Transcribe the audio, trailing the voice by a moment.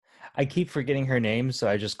I keep forgetting her name, so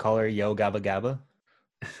I just call her Yo Gabba Gabba.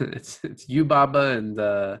 It's Yubaba and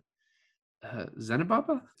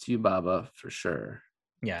Zenobaba. It's Yubaba for sure.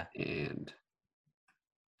 Yeah. And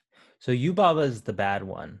So Yubaba is the bad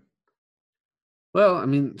one. well, I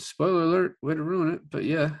mean, spoiler alert, way to ruin it, but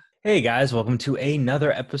yeah. Hey guys, welcome to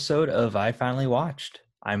another episode of I Finally Watched.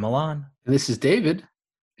 I'm Milan. And this is David,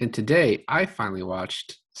 and today I finally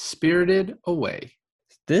watched Spirited Away.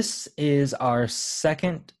 This is our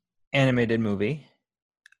second animated movie,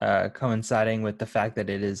 coinciding with the fact that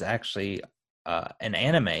it is actually an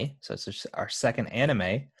anime. So it's just our second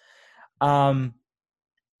anime. Um,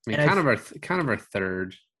 I mean, and I kind of our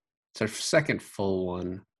third. It's our second full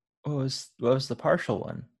one. what was the partial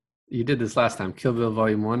one? You did this last time, Kill Bill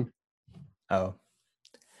Volume 1. Oh,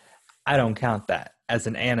 I don't count that as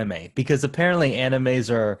an anime because apparently animes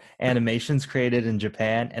are animations created in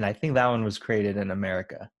Japan, and I think that one was created in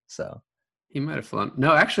America. So, He might have flown.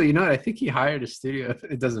 No, actually, you know what? I think he hired a studio.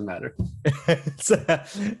 It doesn't matter. so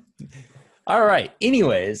all right.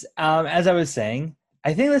 Anyways, as I was saying,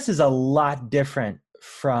 I think this is a lot different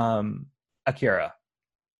from Akira.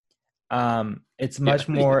 It's Yeah. much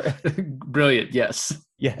more, Brilliant. Yes. I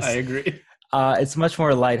yes, agree. it's much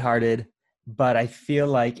more lighthearted, but I feel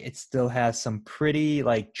like it still has some pretty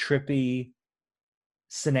like trippy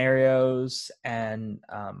scenarios and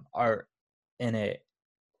art in it.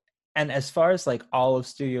 And as far as like all of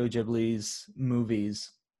Studio Ghibli's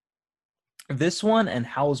movies, this one and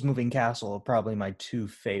Howl's Moving Castle are probably my two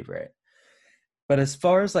favorite. But as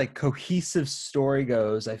far as like cohesive story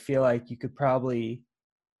goes, I feel like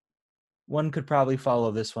one could probably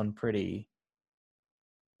follow this one pretty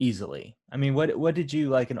easily. I mean, what did you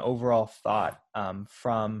like an overall thought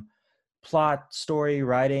from plot, story,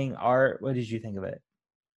 writing, art? What did you think of it?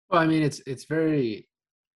 Well, I mean, it's very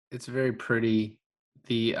pretty.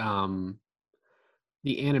 The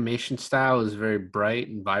the animation style is very bright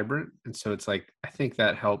and vibrant, and so it's like I think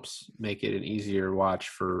that helps make it an easier watch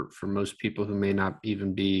for most people who may not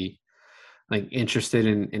even be like interested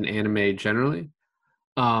in anime generally.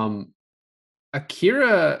 Um,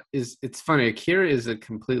 Akira is it's funny. Akira is a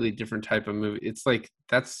completely different type of movie. It's like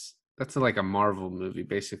that's like a Marvel movie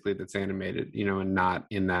basically that's animated, you know, and not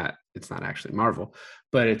in that it's not actually Marvel,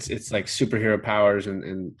 but it's like superhero powers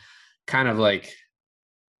and kind of like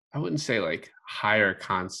I wouldn't say like higher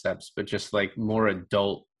concepts, but just like more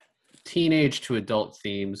adult teenage to adult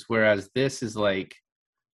themes. Whereas this is like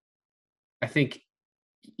I think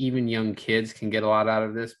even young kids can get a lot out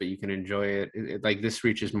of this, but you can enjoy it. Like this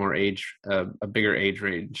reaches more age, a bigger age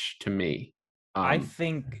range to me. Um,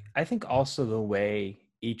 I think also the way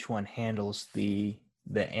each one handles the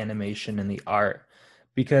animation and the art,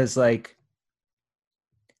 because like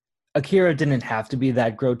Akira didn't have to be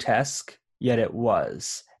that grotesque, yet it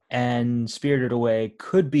was. And Spirited Away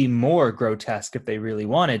could be more grotesque if they really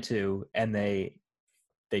wanted to, and they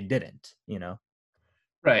didn't, you know.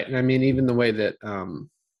 right, and I mean even the way that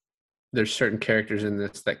there's certain characters in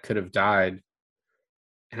this that could have died,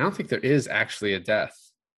 and I don't think there is actually a death.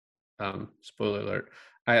 Spoiler alert.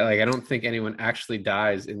 I don't think anyone actually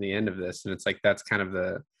dies in the end of this, and it's like that's kind of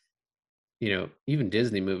the even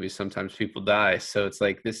Disney movies sometimes people die, so it's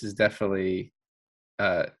like this is definitely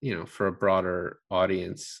for a broader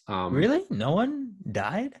audience. Really? No one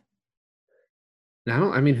died? I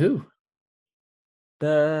don't. I mean, who?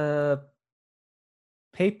 The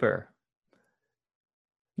paper.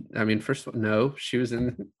 I mean, first of all, no, she was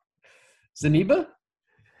in Zaniba.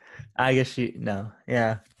 I guess you no.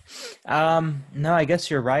 Yeah. No, I guess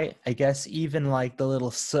you're right. I guess even like the little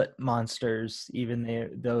soot monsters,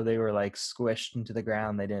 even though they were like squished into the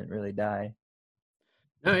ground, they didn't really die.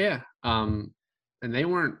 No, yeah. And they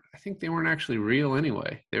weren't. I think they weren't actually real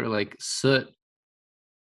anyway. They were like soot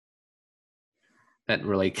that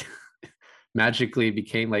were like magically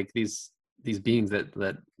became like these beings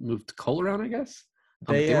that moved coal around. I guess.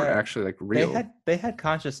 But They they weren't actually like real. they had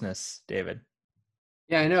consciousness, David.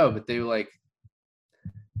 Yeah, I know. But they were like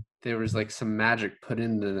there was like some magic put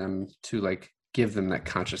into them to like give them that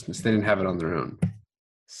consciousness. They didn't have it on their own.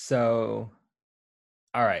 So,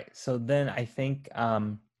 all right. So then I think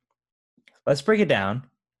let's break it down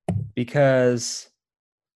because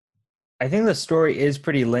I think the story is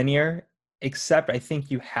pretty linear, except I think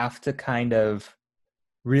you have to kind of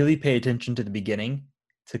really pay attention to the beginning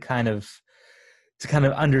to kind of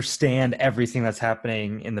understand everything that's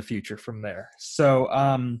happening in the future from there. So,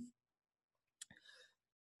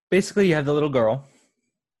 basically you have the little girl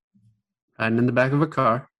Hiding in the back of a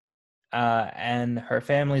car. and her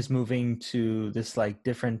family's moving to this like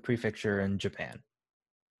different prefecture in Japan.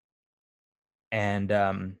 And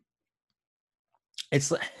It's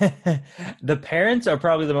like the parents are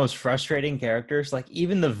probably the most frustrating characters. Like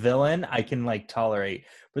even the villain I can like tolerate,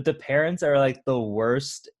 but the parents are like the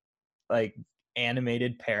worst like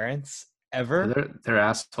animated parents Oh, ever. they're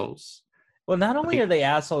assholes. Well, not only are Like, they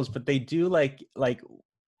assholes, but they do like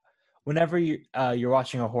whenever you're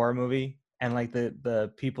watching a horror movie and like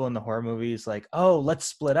the people in the horror movies like, oh, let's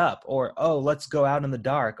split up, or oh, let's go out in the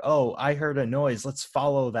dark, oh, I heard a noise, let's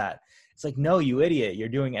follow that. It's like, no, you idiot, you're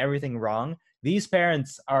doing everything wrong. These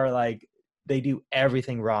parents are like, they do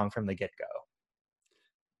everything wrong from the get-go.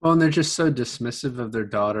 well, and they're just so dismissive of their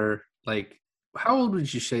daughter. Like, how old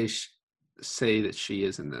would you say that she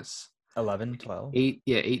is in this? 11, 12. 8,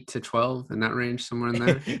 yeah, 8 to 12 in that range, somewhere in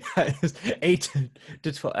there. 8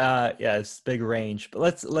 to 12. Yeah, it's big range, but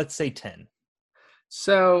let's say 10.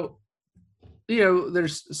 So,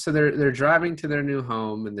 they're driving to their new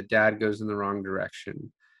home, and the dad goes in the wrong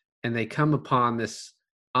direction, and they come upon this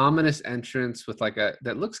ominous entrance with like a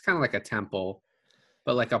that looks kind of like a temple,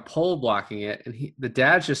 but like a pole blocking it. And the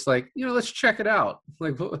dad's just like, let's check it out.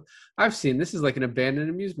 Like, I've seen this is like an abandoned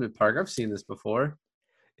amusement park. I've seen this before.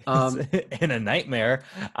 It's Um, in a nightmare.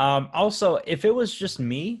 Also, if it was just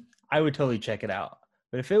me, I would totally check it out.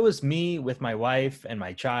 But if it was me with my wife and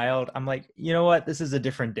my child, I'm like, you know what? This is a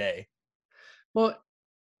different day. well,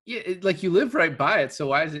 yeah, like you live right by it, so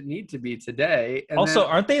why does it need to be today? And then Also,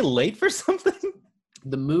 aren't they late for something?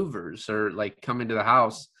 the movers are like coming to the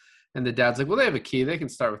house, and the dad's like, well, they have a key, they can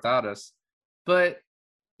start without us. But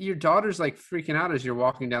your daughter's like freaking out as you're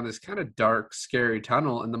walking down this kind of dark, scary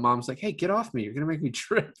tunnel, and the mom's like, hey, get off me, you're gonna make me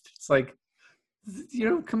trip. It's like,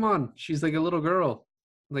 come on. She's like a little girl,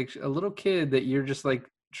 like a little kid that you're just like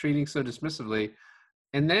treating so dismissively.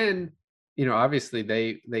 And then, obviously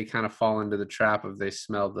they kind of fall into the trap of they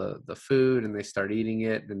smell the food and they start eating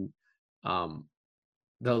it. And um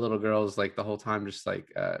the little girl is like the whole time just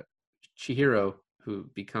like Chihiro, who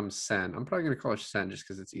becomes Sen. I'm probably gonna call her Sen just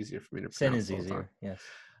because it's easier for me to Sin pronounce is the whole time. easier. Yes.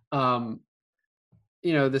 um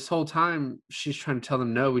this whole time she's trying to tell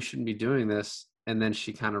them, no, we shouldn't be doing this. And then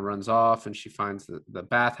she kind of runs off and she finds the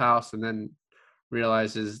bathhouse, and then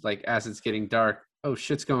realizes, like, as it's getting dark, oh,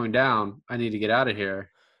 shit's going down, I need to get out of here.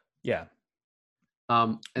 Yeah.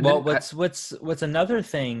 And Well, then what's another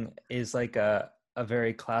thing is like a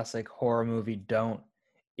very classic horror movie don't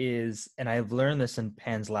is, and I've learned this in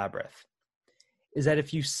Pan's Labyrinth, is that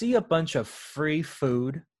if you see a bunch of free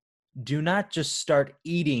food, do not just start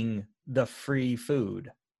eating the free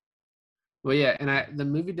food. well, yeah, and the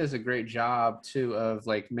movie does a great job too of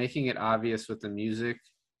like making it obvious with the music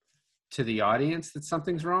to the audience that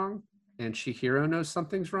something's wrong, and Chihiro knows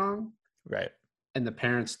something's wrong, Right. and the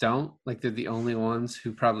parents don't. Like, they're the only ones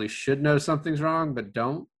who probably should know something's wrong but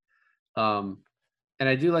don't. um and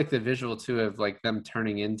I do like the visual too of like them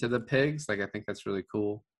turning into the pigs. Like, I think that's really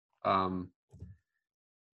cool. um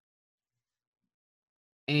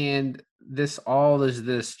and this all is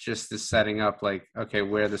this just is setting up, like, okay,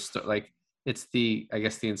 where like, it's the, I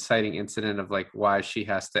guess, the inciting incident of like why she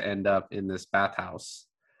has to end up in this bathhouse.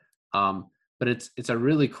 um but it's a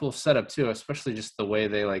really cool setup too, especially just the way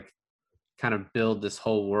they like kind of build this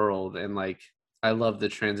whole world. And like, I love the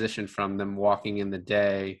transition from them walking in the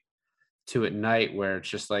day to at night, where it's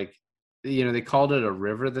just like, they called it a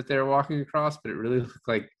river that they were walking across, but it really looked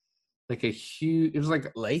like a huge, it was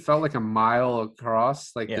like, Lake? felt like a mile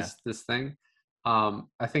across, like Yeah. this thing.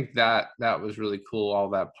 I think that was really cool,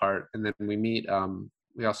 all that part. And then we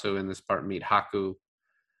also in this part meet Haku,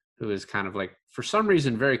 who is kind of like, for some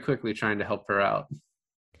reason, very quickly trying to help her out.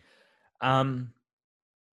 Um,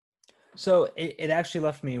 so it actually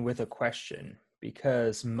left me with a question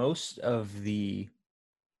because most of the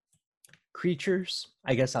creatures,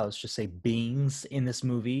 I guess I'll just say beings in this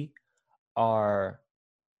movie, are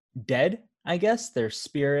dead. I guess they're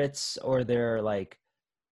spirits or they're like,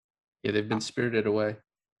 Yeah, they've been spirited away.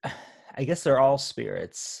 I guess they're all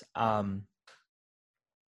spirits.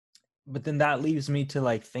 But then that leaves me to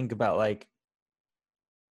like think about like,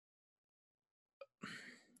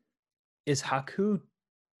 is Haku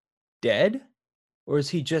dead or is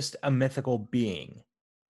he just a mythical being?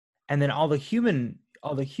 And then all the humans,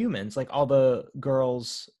 like all the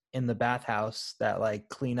girls in the bathhouse that like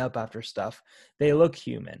clean up after stuff, they look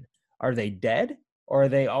human. Are they dead or are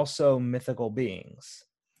they also mythical beings?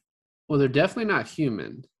 Well, they're definitely not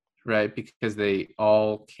human, right? Because they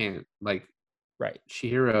all can't, like, Right.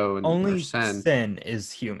 Chihiro and or Only Sen. Sin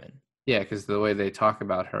is human. Yeah, because the way they talk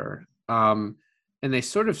about her. And they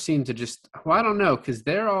sort of seem to just, well, I don't know, because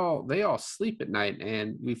they all sleep at night,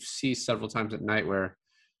 and we see several times at night where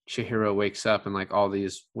Chihiro wakes up and like all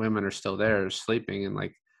these women are still there sleeping, and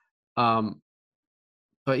like, um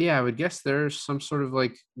but yeah, I would guess there's some sort of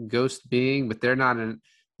like ghost being, but they're not in.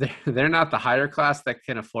 They're not the higher class that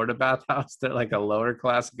can afford a bathhouse. They're like a lower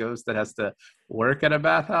class ghost that has to work at a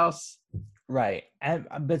bathhouse. Right. And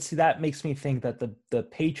but see that makes me think that the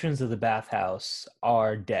patrons of the bathhouse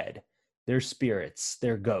are dead. They're spirits,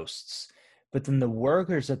 they're ghosts. But then the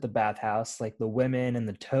workers at the bathhouse, like the women and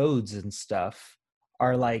the toads and stuff,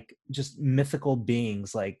 are like just mythical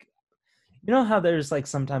beings. Like you know how there's like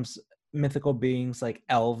sometimes mythical beings like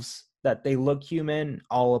elves that they look human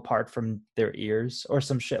all apart from their ears or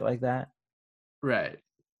some shit like that? Right.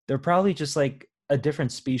 They're probably just like a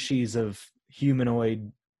different species of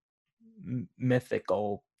humanoid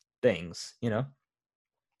mythical things, you know?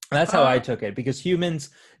 That's how I Uh, took it because humans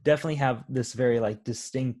definitely have this very like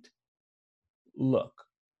distinct look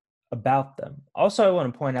about them. Also, I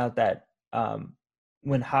want to point out that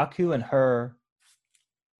when Haku and her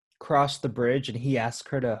crossed the bridge and he asked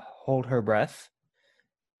her to hold her breath,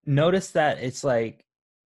 notice that it's like,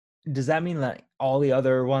 does that mean that all the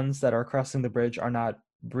other ones that are crossing the bridge are not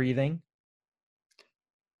breathing?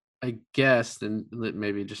 I guess, and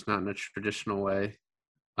maybe just not in a traditional way.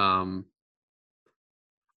 Um,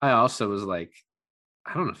 I also was like,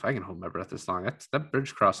 I don't know if I can hold my breath this long. That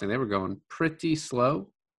bridge crossing, they were going pretty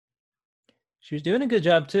slow. She was doing a good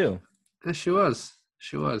job too. And she was.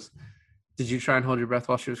 She was. Did you try and hold your breath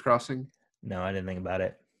while she was crossing? No, I didn't think about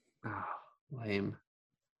it. Oh, lame.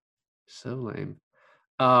 So lame.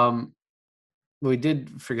 Um, we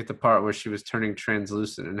did forget the part where she was turning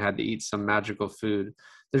translucent and had to eat some magical food.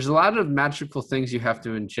 There's a lot of magical things you have to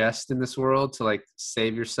ingest in this world to like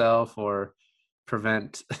save yourself or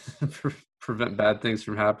prevent prevent bad things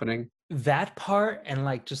from happening. That part and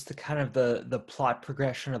like just the kind of the plot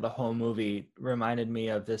progression of the whole movie reminded me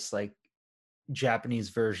of this like Japanese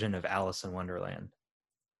version of Alice in Wonderland.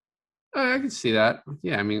 I can see that.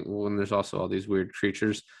 Yeah, I mean, when there's also all these weird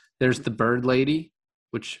creatures. There's the bird lady,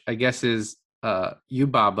 which I guess is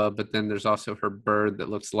Yubaba, but then there's also her bird that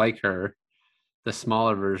looks like her, the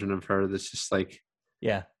smaller version of her that's just like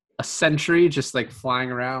Yeah. a sentry, just like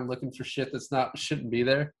flying around looking for shit that's not shouldn't be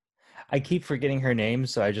there. I keep forgetting her name,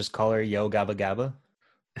 so I just call her Yo Gabba Gabba.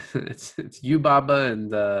 It's Yubaba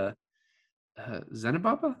and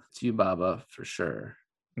Zenobaba. It's Yubaba for sure.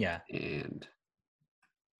 Yeah. And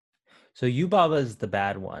So Yubaba is the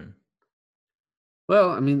bad one.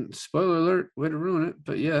 well, I mean, spoiler alert, way to ruin it,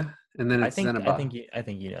 but yeah. And then I it's think I Zenobah, think I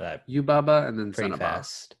think you know that Yubaba, and then pretty Zenobah.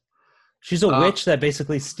 fast. She's a Uh, witch that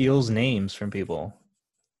basically steals names from people.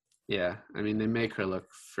 yeah, I mean, they make her look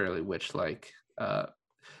fairly witch-like.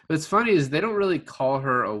 What's funny is they don't really call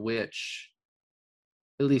her a witch,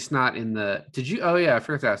 at least not in the. Did you? Oh yeah, I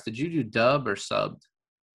forgot to ask. Did you do dub or subbed?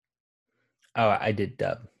 Oh, I did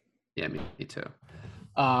dub. Yeah, me too.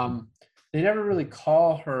 Um, they never really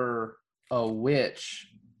call her a witch,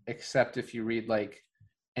 except if you read like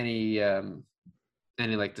any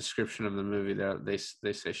any like description of the movie. There, they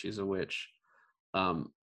say she's a witch.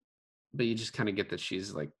 Um, but you just kind of get that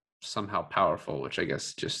she's like somehow powerful, which I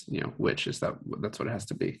guess just witch is that's what it has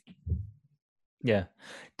to be. Yeah.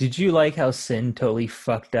 Did you like how Sin totally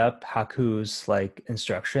fucked up Haku's like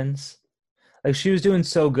instructions? Like she was doing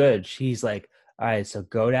so good. She's like, all right, so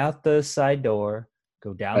go out the side door,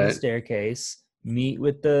 go down the But staircase, meet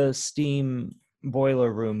with the steam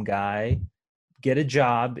boiler room guy, get a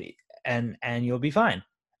job, and you'll be fine.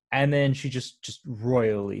 And then she just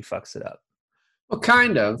royally fucks it up. well,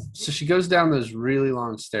 kind of. So she goes down those really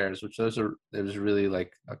long stairs, which those are it was really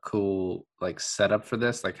like a cool like setup for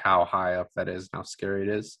this, like how high up that is and how scary it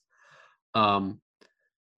is. Um,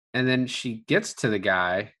 and then she gets to the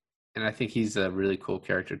guy, and I think he's a really cool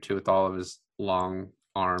character too, with all of his long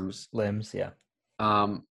arms. Limbs, yeah.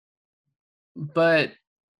 Um, but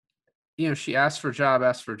she asks for a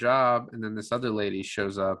job, and then this other lady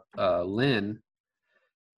shows up, Lynn,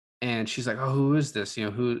 and she's like, "Oh, who is this?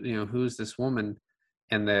 Who is this woman?"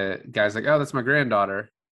 And the guy's like, "Oh, that's my granddaughter.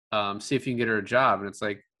 See if you can get her a job." And it's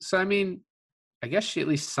like, so I mean, I guess she at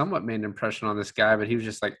least somewhat made an impression on this guy, but he was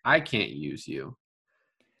just like, "I can't use you."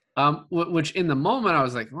 Which in the moment I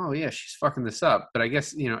was like, "Oh yeah, she's fucking this up," but I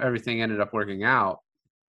guess everything ended up working out.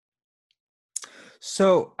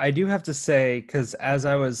 So I do have to say, because as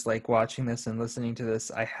I was like watching this and listening to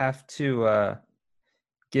this, I have to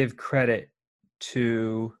give credit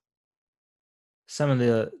to some of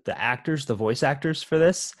the actors, the voice actors for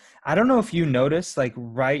this. I don't know if you noticed like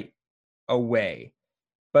right away,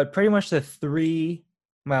 but pretty much the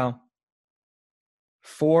well,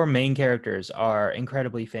 four main characters are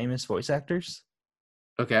incredibly famous voice actors.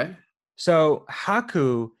 Okay. So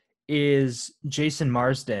Haku is Jason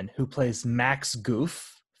Marsden, who plays Max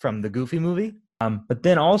Goof from the Goofy movie. But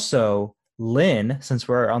then also Lynn, since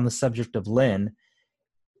we're on the subject of Lynn,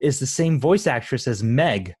 is the same voice actress as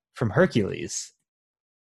Meg from Hercules.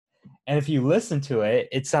 And if you listen to it,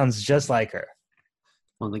 it sounds just like her.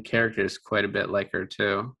 Well, the character is quite a bit like her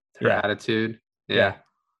too. Her Yeah. attitude. Yeah. Yeah.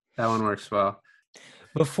 That one works well.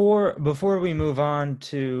 Before we move on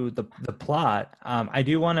to the plot, I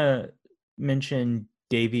do want to mention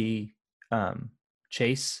Davy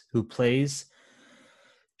Chase, who plays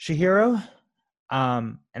Chihiro.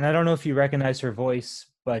 And I don't know if you recognize her voice,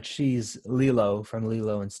 but she's Lilo from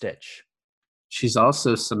Lilo and Stitch. She's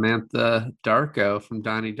also Samantha Darko from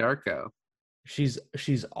Donnie Darko. She's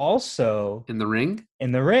also In The Ring?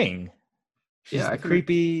 in The Ring. She's Yeah, the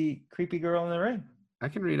creepy girl in The Ring. I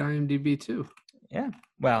can read IMDb too. Yeah.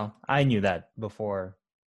 Well, I knew that before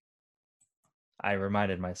I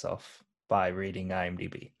reminded myself by reading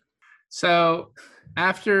IMDb. So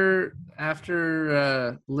after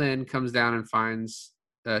Lynn comes down and finds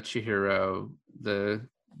Chihiro, the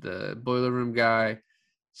boiler room guy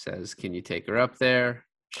says, "Can you take her up there?"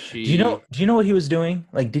 Do you know what he was doing?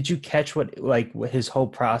 Like, did you catch what his whole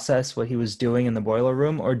process, what he was doing in the boiler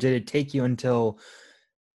room, or did it take you until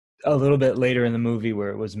a little bit later in the movie where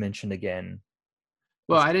it was mentioned again?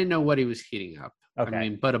 Well, I didn't know what he was heating up. Okay. I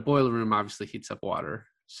mean, but a boiler room obviously heats up water,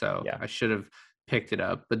 so Yeah. I should have picked it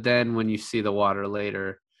up. But then when you see the water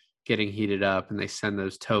later getting heated up and they send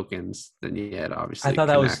those tokens, then yeah, it obviously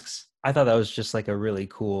connects. I thought that was just like a really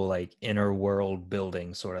cool like inner world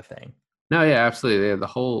building sort of thing. No, yeah, absolutely. Yeah, the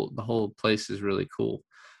whole place is really cool.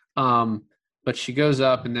 But she goes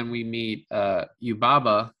up and then we meet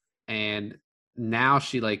Yubaba, and now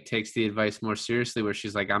she like takes the advice more seriously where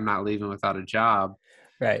she's like, I'm not leaving without a job.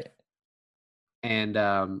 Right. And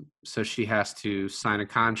so she has to sign a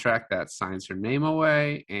contract that signs her name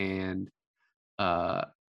away, and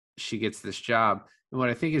she gets this job. And what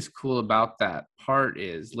I think is cool about that part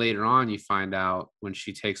is later on you find out when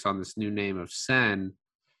she takes on this new name of Sen,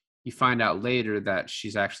 you find out later that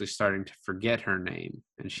she's actually starting to forget her name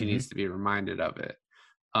and she needs to be reminded of it,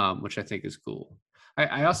 which I think is cool.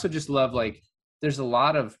 I also just love, like, there's a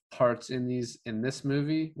lot of parts in this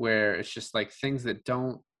movie where it's just like things that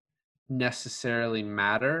don't necessarily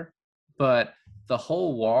matter, but the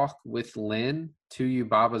whole walk with Lynn to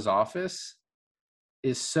Yubaba's office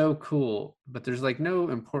is so cool, but there's like no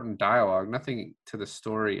important dialogue, nothing to the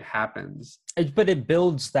story happens. But it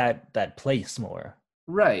builds that place more.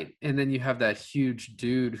 Right. And then you have that huge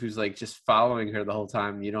dude who's like just following her the whole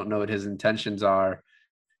time. You don't know what his intentions are.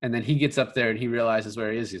 And then he gets up there and he realizes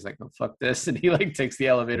where he is. He's like, oh, fuck this. And he like takes the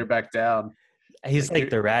elevator back down. He's like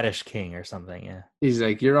the Radish King or something. Yeah. He's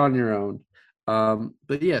like, you're on your own.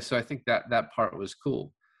 But yeah, so I think that part was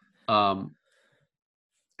cool. And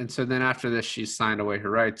so then after this, she's signed away her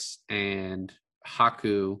rights, and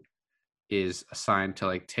Haku is assigned to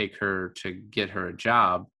like take her to get her a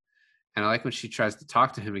job. And I like when she tries to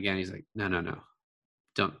talk to him again. He's like, no,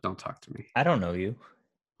 don't talk to me. I don't know you.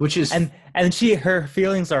 Which is and her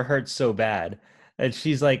feelings are hurt so bad that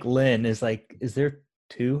she's like, Lynn is like, is there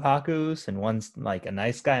two Hakus and one's like a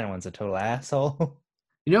nice guy and one's a total asshole?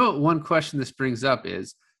 You know what? One question this brings up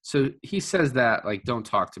is, so he says that like, don't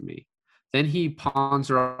talk to me. Then he pawns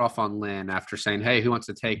her off on Lynn after saying, hey, who wants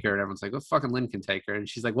to take her? And everyone's like, oh, fucking Lynn can take her. And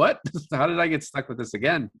she's like, what? How did I get stuck with this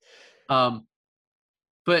again?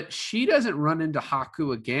 But she doesn't run into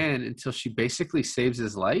Haku again until she basically saves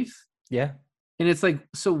his life. Yeah. And it's like,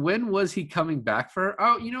 so when was he coming back for her?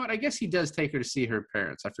 Oh, you know what? I guess he does take her to see her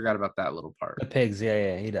parents. I forgot about that little part. The pigs.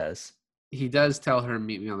 Yeah, he does. He does tell her,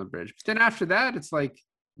 meet me on the bridge. But then after that, it's like,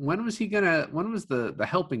 when was the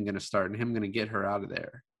helping going to start and him going to get her out of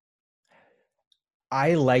there?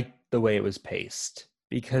 I liked the way it was paced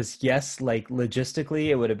because yes, like logistically,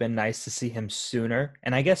 it would have been nice to see him sooner.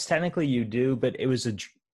 And I guess technically you do, but it was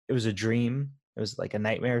a dream. It was like a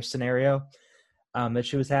nightmare scenario that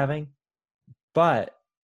she was having. But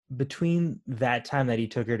between that time that he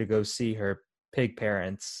took her to go see her pig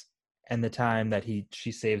parents and the time that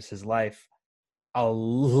she saves his life, a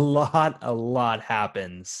lot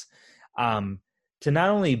happens to not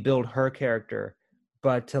only build her character,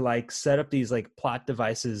 but to like set up these like plot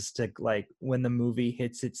devices to like when the movie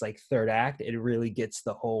hits its like third act, it really gets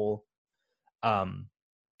the whole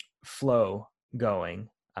flow going.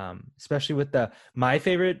 Especially with my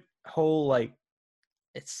favorite whole like,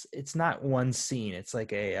 it's not one scene, it's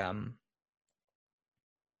like a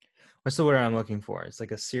what's the word I'm looking for? It's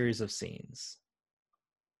like a series of scenes.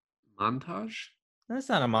 Montage? That's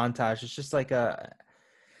not a montage. It's just like a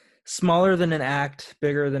smaller than an act,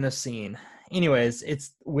 bigger than a scene. Anyways,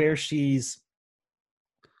 it's where she's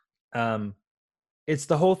it's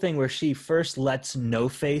the whole thing where she first lets No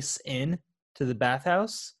Face in to the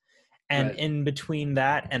bathhouse, And Right. in between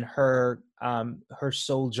that and her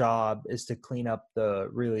sole job is to clean up the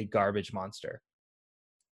really garbage monster.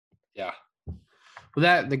 Yeah. Well,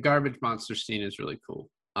 that the garbage monster scene is really cool.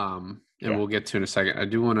 And Yeah. we'll get to in a second. I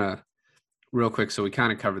do want to real quick. So we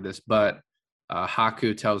kind of covered this, but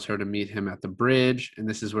Haku tells her to meet him at the bridge, and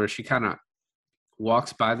this is where she kind of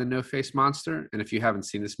walks by the no face monster. And if you haven't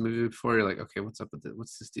seen this movie before, you're like, okay, what's up with it?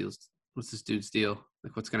 What's this deal? What's this dude's deal?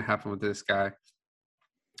 Like, what's gonna happen with this guy?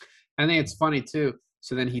 I think it's funny too.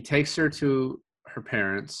 So then he takes her to her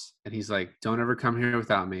parents, and he's like, "Don't ever come here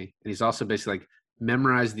without me." And he's also basically like,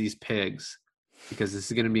 "Memorize these pigs because this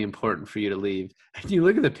is going to be important for you to leave." And you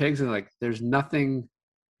look at the pigs, and like, there's nothing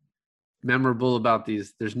memorable about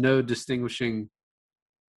these. There's no distinguishing.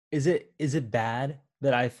 Is it bad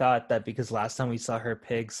that I thought that because last time we saw her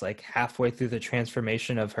pigs like halfway through the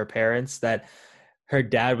transformation of her parents that her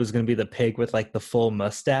dad was going to be the pig with like the full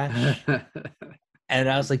mustache? And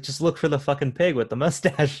I was like, just look for the fucking pig with the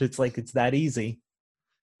mustache. It's like it's that easy.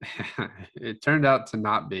 It turned out to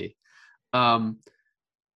not be. Um,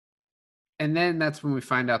 and then that's when we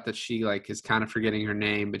find out that she like is kind of forgetting her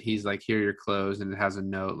name, but he's like, "Here are your clothes," and it has a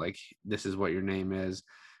note like, "This is what your name is."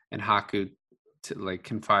 And Haku like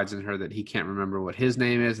confides in her that he can't remember what his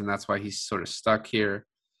name is, and that's why he's sort of stuck here.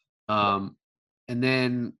 Um, and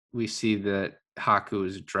then we see that Haku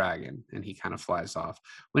is a dragon, and he kind of flies off.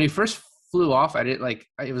 When he first flew off, I didn't like.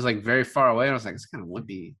 It was like very far away, and I was like, "It's kind of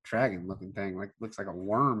wimpy dragon looking thing. Like looks like a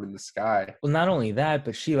worm in the sky." Well, not only that,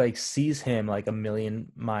 but she like sees him like a million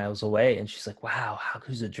miles away, and she's like, "Wow,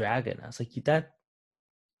 Haku's a dragon." I was like, you got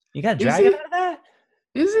a Is dragon he? out of that?"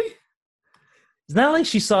 Is he? It's not like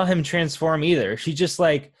she saw him transform either. She just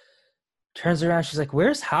like turns around. She's like,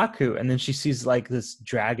 "Where's Haku?" And then she sees like this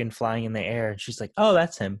dragon flying in the air, and she's like, "Oh,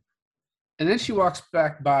 that's him." And then she walks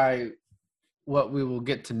back by what we will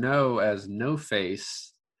get to know as No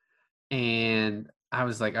Face. And I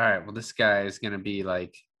was like, all right, well, this guy is going to be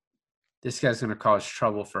like, this guy's going to cause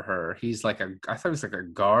trouble for her. He's like I thought he was like a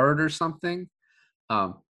guard or something,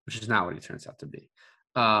 which is not what he turns out to be.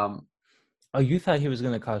 Oh, you thought he was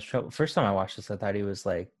gonna cause trouble? First time I watched this, I thought he was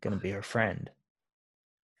like gonna be her friend.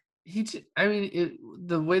 I mean,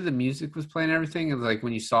 the way the music was playing, and everything, it was like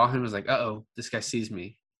when you saw him, it was like, oh, this guy sees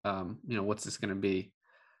me. What's this going to be?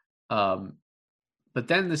 Um, but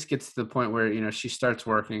then this gets to the point where she starts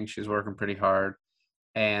working. She's working pretty hard,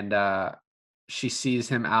 and she sees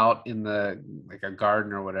him out in the like a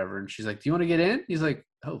garden or whatever, and she's like, "Do you want to get in?" He's like,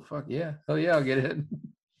 "Oh fuck yeah, oh yeah, I'll get in."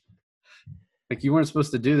 Like you weren't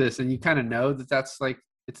supposed to do this, and you kind of know that that's like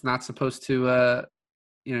it's not supposed to.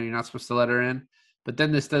 You're not supposed to let her in. But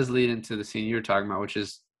then this does lead into the scene you were talking about, which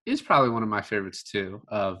is probably one of my favorites too.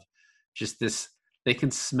 Of just this, they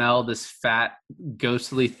can smell this fat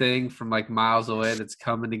ghostly thing from like miles away that's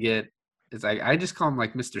coming to get. It's like I just call him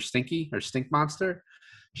like Mr. Stinky or Stink Monster,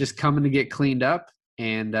 just coming to get cleaned up.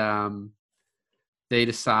 And they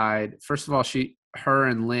decide, first of all, her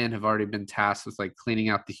and Lynn have already been tasked with like cleaning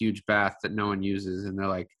out the huge bath that no one uses, and they're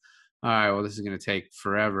like, all right, well, this is going to take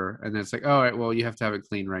forever. And then it's like, all right, well, you have to have it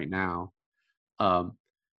clean right now. Um,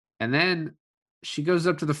 and then she goes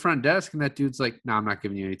up to the front desk, and that dude's like, no, I'm not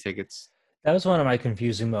giving you any tickets. That was one of my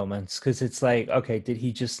confusing moments because it's like, okay, did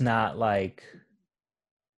he just not like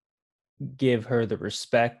give her the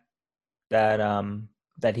respect that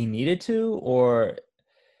he needed to, or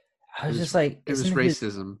I was just like, it was isn't his?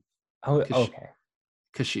 racism. Oh, okay,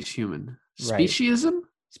 Because she's human. right, Speciesism?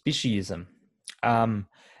 speciesism. Um,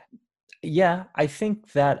 yeah, I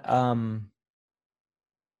think that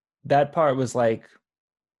that part was like,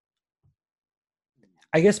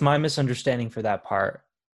 I guess my misunderstanding for that part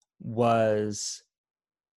was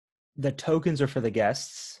the tokens are for the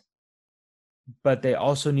guests, but they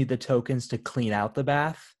also need the tokens to clean out the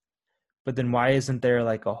bath. But then why isn't there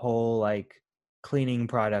like a whole like cleaning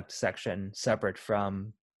product section separate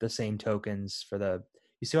from the same tokens for the,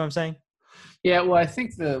 you see what I'm saying? Yeah, well, I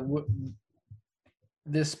think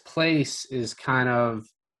this place is kind of.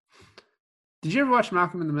 Did you ever watch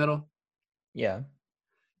Malcolm in the Middle? Yeah.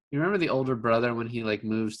 You remember the older brother when he like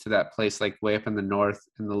moves to that place like way up in the north,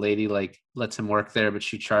 and the lady like lets him work there, but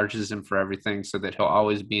she charges him for everything so that he'll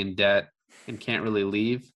always be in debt and can't really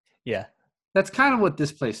leave. Yeah. That's kind of what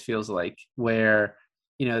this place feels like, where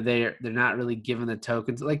they're not really given the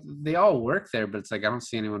tokens. Like they all work there, but it's like I don't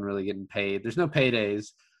see anyone really getting paid. There's no paydays,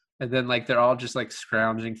 and then like they're all just like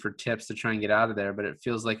scrounging for tips to try and get out of there. But it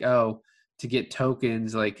feels like, oh, to get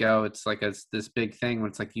tokens, like, oh, it's like this big thing where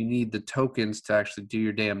it's like you need the tokens to actually do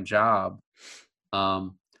your damn job.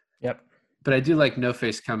 Yep. But I do like No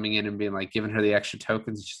Face coming in and being like giving her the extra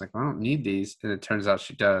tokens, and she's like, well, I don't need these, and it turns out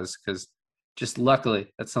she does, because just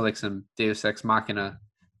luckily that's not like some Deus Ex Machina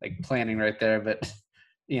like planning right there, but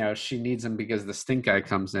she needs him because the stink guy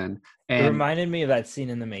comes in. It And reminded me of that scene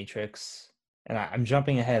in The Matrix, and I'm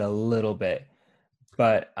jumping ahead a little bit,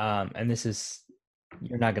 but and this is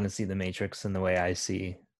you're not going to see The Matrix in the way I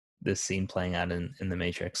see this scene playing out in The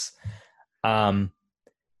Matrix.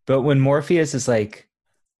 But when Morpheus is like,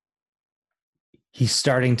 he's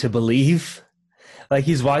starting to believe, like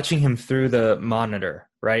he's watching him through the monitor,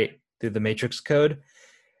 right? Through the Matrix code.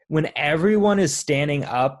 When everyone is standing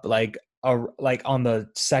up, like on the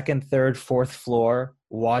second, third, fourth floor,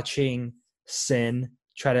 watching Sin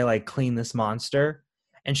try to like clean this monster,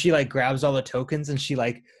 and she like grabs all the tokens and she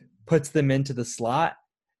like puts them into the slot,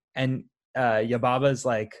 and Yababa's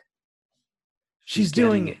like, she's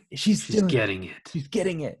doing it. She's doing it. getting it. She's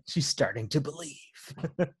getting it. She's starting to believe.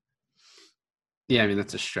 Yeah, I mean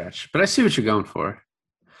that's a stretch, but I see what you're going for.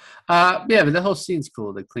 Yeah, but the whole scene's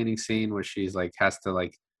cool. The cleaning scene where she's like has to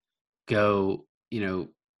like go,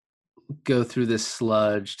 go through this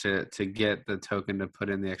sludge to get the token to put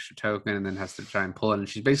in the extra token, and then has to try and pull it. And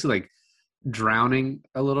she's basically like drowning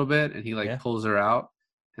a little bit, and he like Yeah. pulls her out,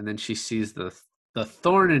 and then she sees the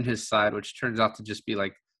thorn in his side, which turns out to just be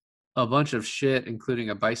like a bunch of shit, including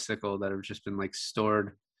a bicycle that have just been like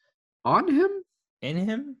stored on him. In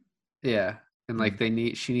him? Yeah, and like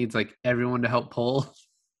she needs like everyone to help pull.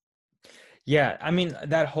 Yeah, I mean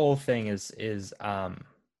that whole thing is it's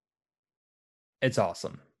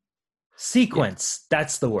awesome. Sequence,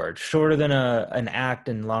 that's the word. Shorter than an act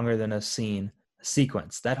and longer than a scene.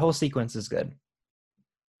 Sequence. That whole sequence is good.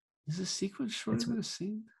 Is a sequence shorter than a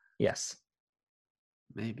scene? Yes.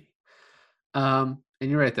 Maybe. And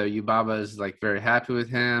you're right though. Yubaba is like very happy with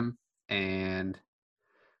him, and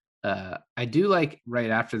I do like right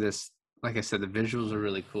after this. Like I said, the visuals are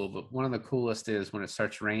really cool, but one of the coolest is when it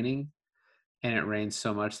starts raining, and it rains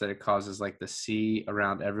so much that it causes like the sea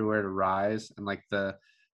around everywhere to rise, and like the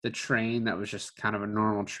train that was just kind of a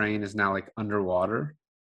normal train is now like underwater.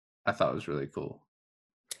 I thought it was really cool.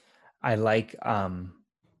 I like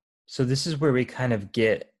so this is where we kind of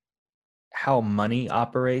get how money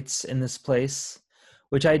operates in this place,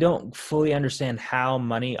 which I don't fully understand how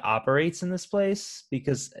money operates in this place,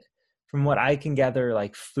 because from what I can gather,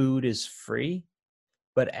 like food is free,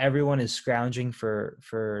 but everyone is scrounging for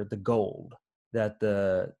the gold that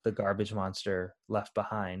the garbage monster left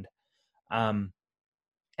behind.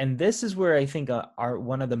 And this is where I think are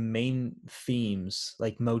one of the main themes,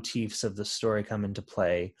 like motifs of the story, come into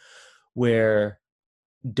play, where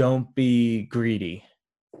don't be greedy.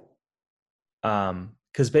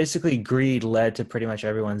 Because basically greed led to pretty much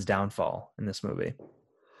everyone's downfall in this movie.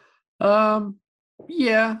 Um,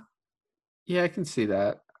 yeah, yeah, I can see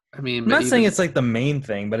that. I mean, I'm but not saying even it's like the main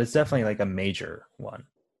thing, but it's definitely like a major one.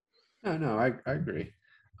 no, I agree.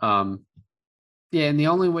 Um, yeah, and the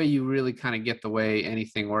only way you really kind of get the way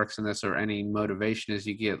anything works in this or any motivation is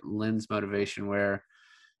you get Lynn's motivation where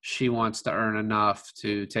she wants to earn enough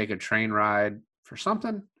to take a train ride for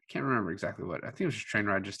something. I can't remember exactly what. I think it was a train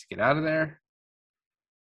ride just to get out of there.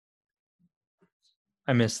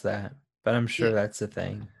 I missed that, but I'm sure Yeah, that's the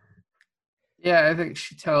thing. yeah. I think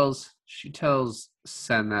she tells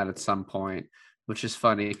Sen that at some point, which is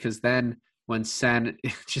funny because then when Sen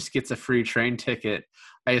just gets a free train ticket,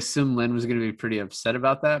 I assume Lynn was going to be pretty upset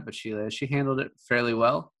about that, but she handled it fairly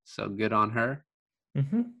well. So good on her.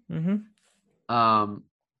 Mm-hmm. Mm-hmm. Um,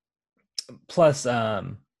 Plus,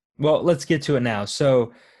 well, let's get to it now.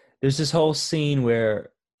 So there's this whole scene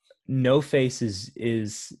where No Face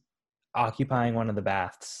is occupying one of the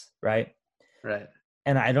baths, right? right.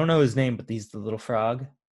 And I don't know his name, but he's the little frog,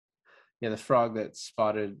 Yeah, the frog that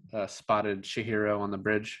spotted Shihiro on the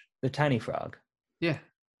bridge. the tiny frog, Yeah,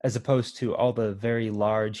 as opposed to all the very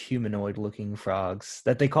large humanoid-looking frogs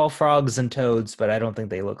that they call frogs and toads, but I don't think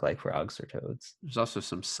they look like frogs or toads. there's also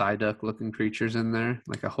some Psyduck looking creatures in there,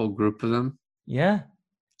 like a whole group of them. Yeah,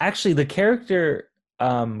 actually, the character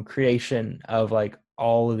creation of like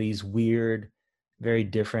all of these weird, very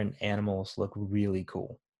different animals look really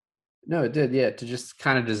cool. No, it did. Yeah, to just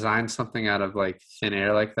kind of design something out of like thin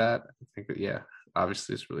air like that. I think that, yeah,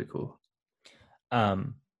 obviously it's really cool.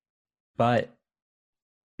 Um, but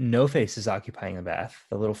No Face is occupying the bath.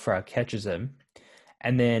 The little frog catches him,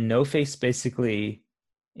 and then No Face basically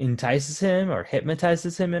entices him or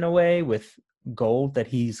hypnotizes him in a way with gold that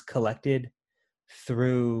he's collected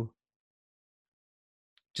through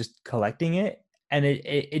just collecting it. And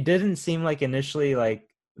it didn't seem like initially like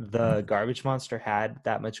the garbage monster had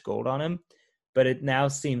that much gold on him, but it now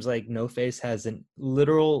seems like No Face has a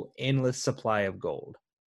literal endless supply of gold.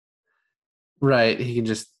 Right, he can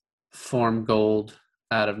just form gold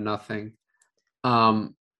out of nothing.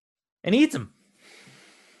 Um, And he eats them.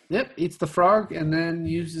 Yep, eats the frog and then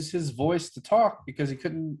uses his voice to talk because he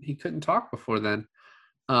couldn't talk before then.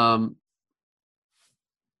 Um,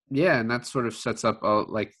 yeah, and that sort of sets up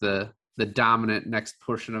like the dominant next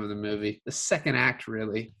portion of the movie, the second act,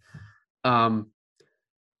 really. Um,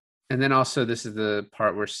 and then also this is the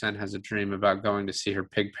part where Sen has a dream about going to see her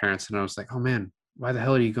pig parents, and I was like, oh man, why the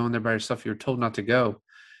hell are you going there by yourself? You were told not to go.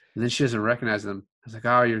 And then she doesn't recognize them. I was like,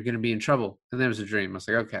 oh, you're going to be in trouble. And then it was a dream. I was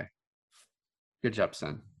like, okay, good job,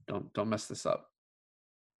 Sen. Don't mess this up.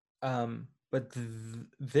 But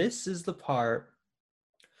this is the part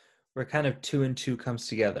where kind of two and two comes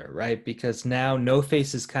together, right? Because now No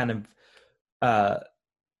Face is kind of uh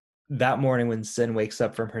that morning when Sin wakes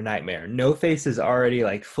up from her nightmare. No Face is already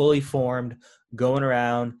like fully formed, going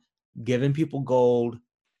around, giving people gold,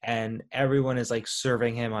 and everyone is like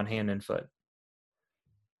serving him on hand and foot.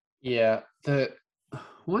 Yeah, the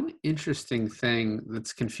one interesting thing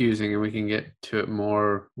that's confusing, and we can get to it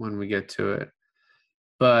more when we get to it,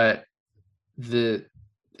 but the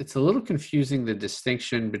it's a little confusing the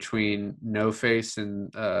distinction between No Face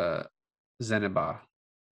and Zenaba.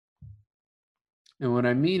 And what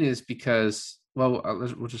I mean is because, well,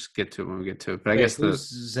 we'll just get to it when we get to it. But I Wait, guess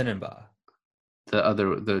who's Zenimba?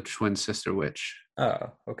 the twin sister witch,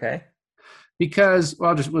 Oh, okay. because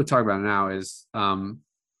well, we'll talk about it now. Is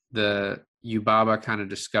the Yubaba kind of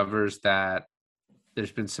discovers that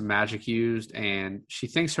there's been some magic used, and she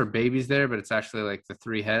thinks her baby's there, but it's actually like the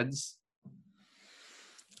three heads.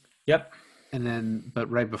 Yep. And then, but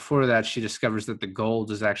right before that, she discovers that the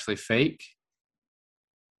gold is actually fake.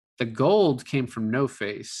 The gold came from No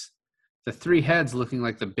Face. The three heads looking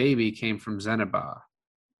like the baby came from Zenaba.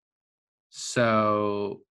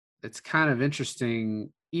 So it's kind of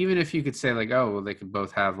interesting. Even if you could say like, oh, well, they could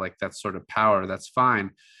both have like that sort of power, that's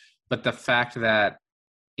fine. But the fact that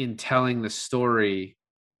in telling the story,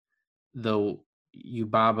 the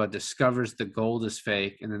Yubaba discovers the gold is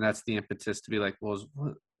fake, and then that's the impetus to be like, well,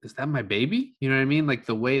 is that my baby? You know what I mean? Like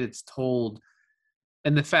the way it's told,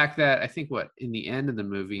 and the fact that I think what in the end of the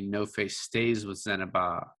movie, No Face stays with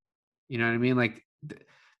Zenaba. You know what I mean? Like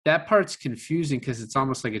that part's confusing because it's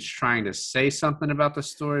almost like it's trying to say something about the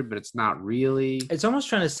story, but it's not really. It's almost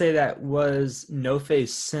trying to say that was No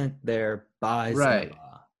Face sent there by Right. Zenimba.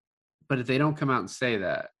 But if they don't come out and say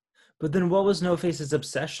that, But then what was No Face's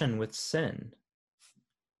obsession with Sin?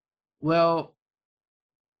 well,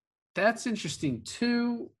 that's interesting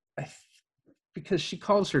too. Because she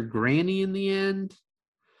calls her granny in the end.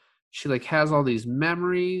 She like has all these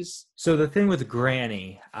memories. So the thing with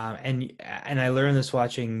Granny, and I learned this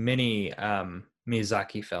watching many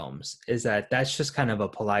Miyazaki films, is that that's just kind of a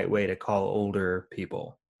polite way to call older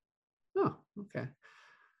people. Oh, okay.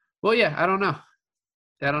 Well, yeah, I don't know.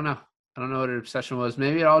 I don't know. I don't know what her obsession was.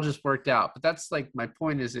 Maybe it all just worked out. But that's like my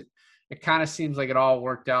point is it kind of seems like it all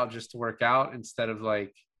worked out just to work out instead of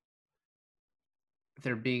like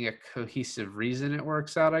there being a cohesive reason it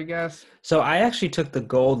works out, I guess. So I actually took the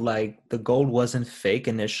gold like the gold wasn't fake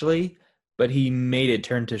initially, but he made it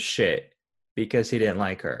turn to shit because he didn't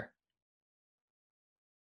like her.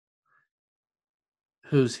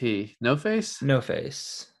 Who's he? No Face? No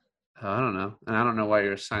Face. I don't know. And I don't know why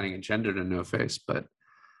you're assigning a gender to No Face, but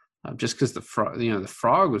just because the frog, the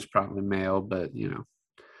frog was probably male, but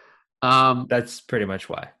That's pretty much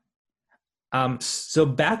why. So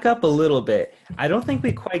back up a little bit. I don't think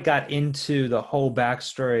we quite got into the whole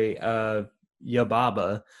backstory of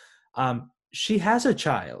Yababa. She has a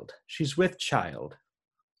child. She's with child.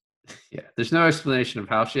 yeah, there's no explanation of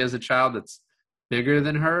how she has a child that's bigger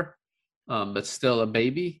than her, but still a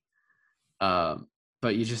baby.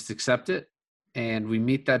 But you just accept it. And we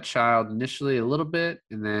meet that child initially a little bit,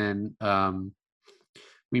 and then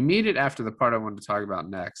we meet it after the part I wanted to talk about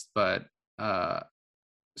next. But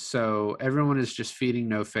so everyone is just feeding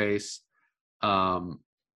No Face.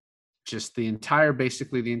 Just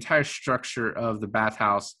basically the entire structure of the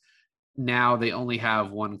bathhouse. Now they only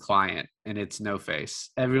have one client, and it's No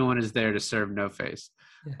Face. Everyone is there to serve No Face.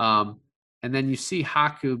 Yeah. And then you see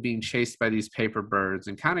Haku being chased by these paper birds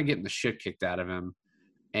and kind of getting the shit kicked out of him.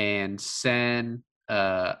 And Sen,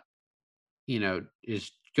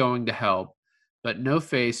 is going to help, but No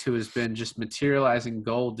Face, who has been just materializing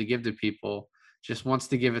gold to give to people, just wants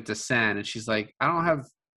to give it to Sen, and she's like, I don't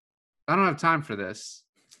have time for this,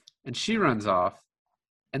 and she runs off.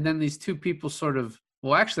 And then these two people sort of,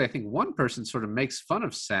 well, actually, I think one person sort of makes fun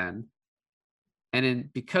of Sen,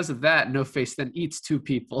 and because of that, No Face then eats two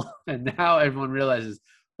people, and now everyone realizes,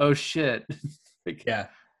 oh shit, Yeah.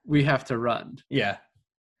 we have to run. Yeah.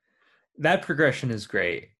 That progression is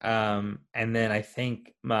great. And then I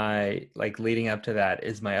think my like leading up to that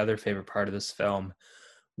is my other favorite part of this film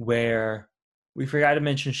where we forgot to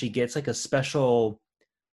mention she gets like a special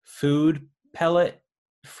food pellet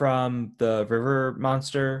from the river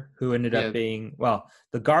monster who ended up Yeah, being, well,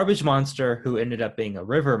 the garbage monster who ended up being a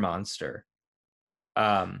river monster.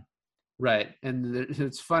 Um, right. And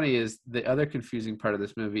it's funny is the other confusing part of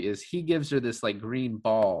this movie is he gives her this like green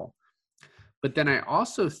ball. But then I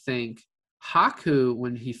also think Haku,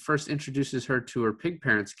 when he first introduces her to her pig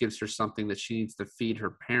parents, gives her something that she needs to feed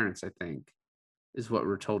her parents, I think, is what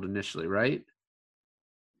we're told initially, right?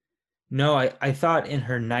 no, I thought in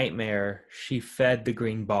her nightmare she fed the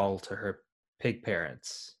green ball to her pig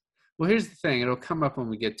parents. Well, here's the thing, it'll come up when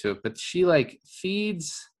we get to it, but she like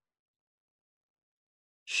feeds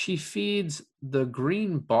the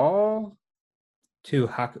green ball To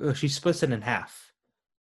Haku, oh, she splits it in half.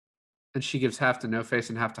 and she gives half to No Face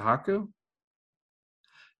and half to Haku.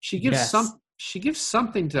 Yes. She gives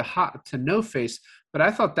something to No Face, but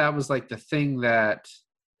I thought that was like the thing that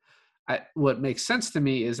what makes sense to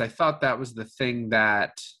me is I thought that was the thing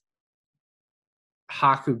that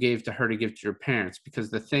Haku gave to her to give to your parents, because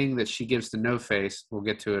the thing that she gives to No Face, we'll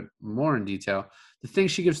get to it more in detail. The thing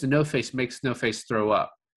she gives to No Face makes No Face throw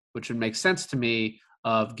up, which would make sense to me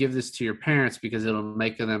of give this to your parents because it'll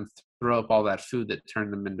make them throw up all that food that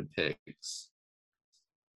turned them into pigs.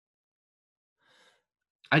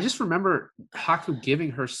 I just remember Haku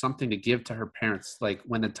giving her something to give to her parents, like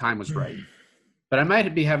when the time was right. But I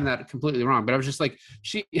might be having that completely wrong. But I was just like,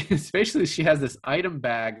 she especially she has this item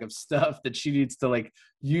bag of stuff that she needs to like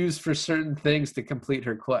use for certain things to complete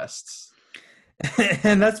her quests.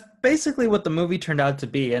 And that's basically what the movie turned out to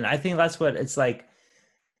be. And I think that's what it's like.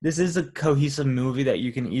 This is a cohesive movie that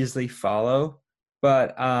you can easily follow,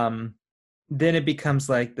 but then it becomes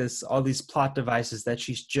like this, all these plot devices that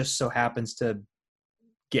she just so happens to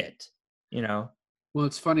get, you know. Well,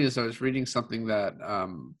 it's funny as I was reading something that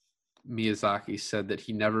Miyazaki said that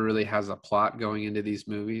he never really has a plot going into these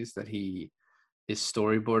movies, that he is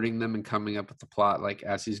storyboarding them and coming up with the plot like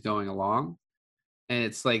as he's going along. And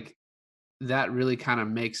it's like that really kind of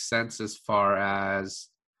makes sense as far as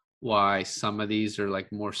why some of these are like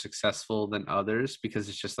more successful than others, because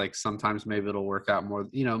it's just like sometimes maybe it'll work out more.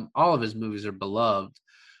 All of his movies are beloved,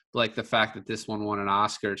 but like the fact that this one won an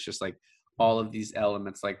Oscar, it's just like all of these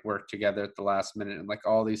elements like work together at the last minute, and like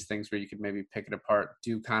all these things where you could maybe pick it apart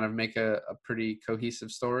do kind of make a pretty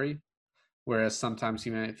cohesive story. Whereas sometimes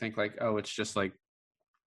you might think like, oh, it's just like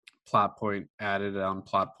plot point added on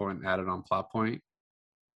plot point added on plot point.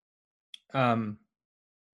 um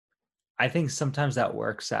I think sometimes that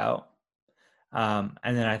works out, and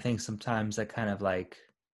then I think sometimes that kind of like,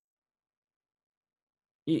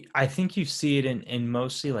 I think you see it in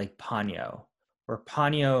mostly like Ponyo, where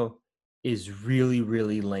Ponyo is really,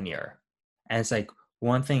 really linear. And it's like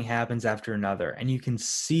one thing happens after another, and you can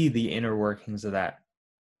see the inner workings of that.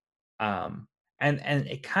 And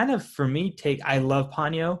it kind of, for me, I love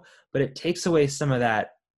Ponyo, but it takes away some of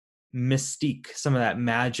that mystique, some of that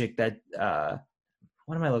magic, that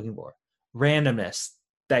what am I looking for? Randomness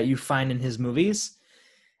that you find in his movies.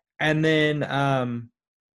 And then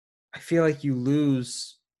I feel like you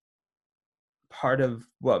lose part of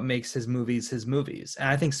what makes his movies. And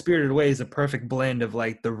I think Spirited Away is a perfect blend of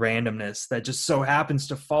like the randomness that just so happens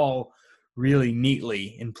to fall really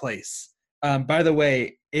neatly in place. By the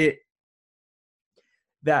way, it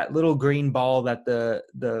that little green ball that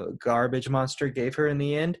the garbage monster gave her in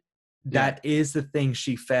the end, Yeah. that is the thing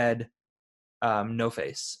she fed No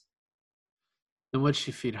Face. And what'd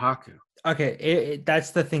she feed Haku? Okay,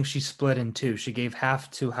 that's the thing she split in two. She gave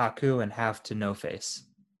half to Haku and half to No Face.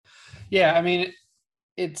 Yeah, I mean,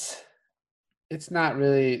 it's it's not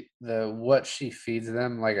really the what she feeds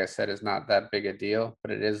them. Like I said, is not that big a deal,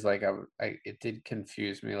 but it is like it did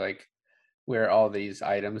confuse me, like where all these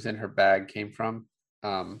items in her bag came from.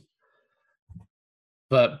 Um,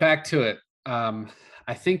 but back to it.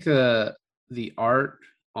 I think the art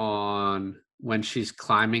on when she's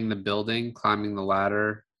climbing the building, climbing the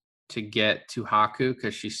ladder to get to Haku,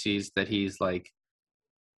 because she sees that he's like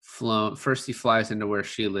flown. First, he flies into where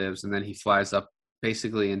she lives, and then he flies up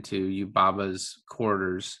basically into Yubaba's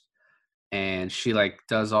quarters, and she like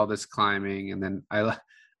does all this climbing, and then I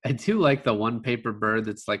do like the one paper bird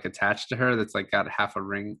that's like attached to her that's like got half a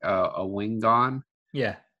wing gone,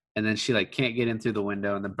 Yeah. and then she like can't get in through the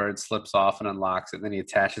window, and the bird slips off and unlocks it, and then he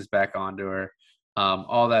attaches back onto her.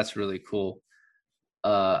 All that's really cool.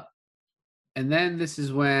 Uh, and then this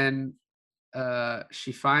is when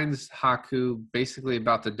she finds Haku basically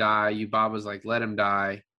about to die. Yubaba's like, let him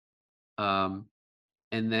die. Um,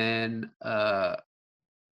 and then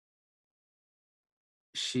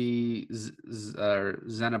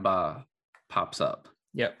Zenaba pops up.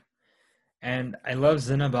 Yep. And I love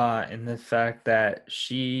Zinaba in the fact that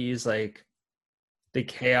she's like the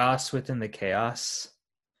chaos within the chaos.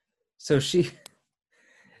 So she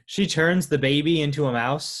turns the baby into a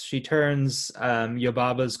mouse. She turns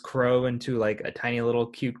Yobaba's crow into like a tiny little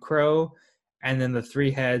cute crow, and then the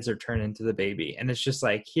three heads are turned into the baby. And it's just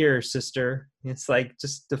like, here, sister. It's like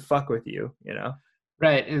just to fuck with you, you know?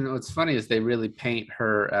 Right. And what's funny is they really paint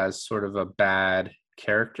her as sort of a bad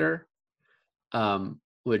character,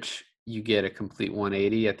 which you get a complete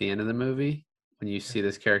 180 at the end of the movie when you see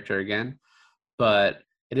this character again. But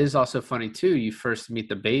it is also funny too. You first meet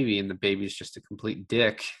the baby, and the baby's just a complete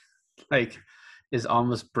dick. Like, is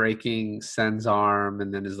almost breaking Sen's arm,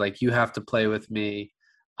 and then is like, "You have to play with me."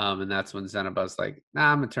 And that's when Zenaba's like,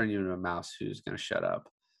 "Nah, I'm gonna turn you into a mouse who's gonna shut up,"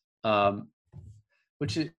 um,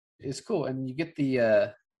 which is cool. And you get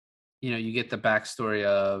you get the backstory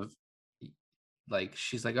of like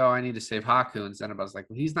she's like, "Oh, I need to save Haku," and Zenaba's like,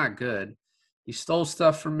 "Well, he's not good. He stole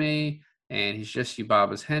stuff from me, and he's just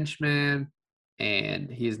Yubaba's henchman, and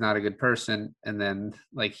he's not a good person." And then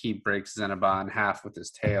like he breaks Zenaba in half with his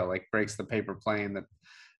tail, like breaks the paper plane that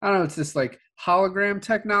I don't know, it's this like hologram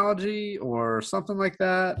technology or something like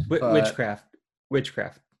that. But Witchcraft.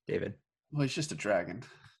 Witchcraft, David. well, he's just a dragon.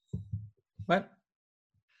 What?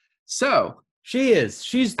 So She is.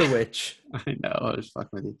 She's the witch. I know, I was fucking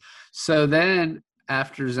with you. So then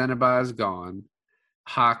after Zenaba is gone,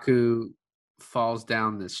 Haku falls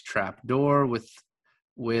down this trap door with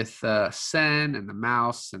Sen and the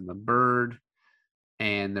mouse and the bird,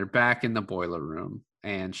 and they're back in the boiler room.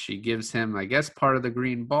 And she gives him, I guess, part of the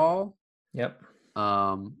green ball, Yep.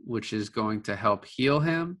 which is going to help heal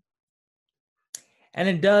him. And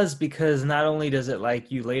it does, because not only does it, like,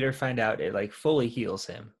 you later find out it like fully heals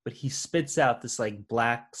him, but he spits out this like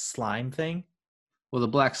black slime thing. Well, the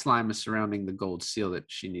black slime is surrounding the gold seal that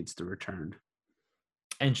she needs to return.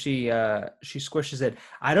 And she squishes it.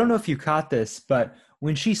 I don't know if you caught this, but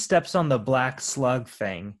when she steps on the black slug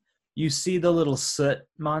thing, you see the little soot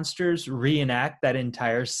monsters reenact that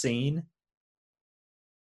entire scene,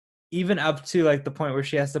 even up to like the point where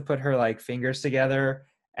she has to put her like fingers together,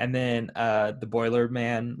 and then the boiler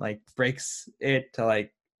man like breaks it to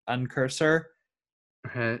like uncurse her,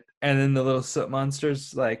 Right. and then the little soot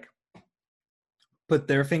monsters like put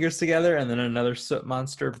their fingers together, and then another soot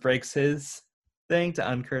monster breaks his thing to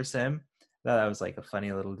uncurse him. That was like a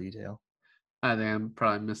funny little detail. I think I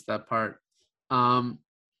probably missed that part. Um,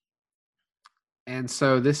 and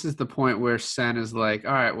so this is the point where Sen is like,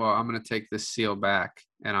 all right, well, I'm going to take this seal back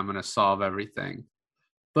and I'm going to solve everything.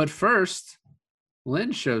 But first,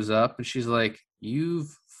 Lynn shows up and she's like, you've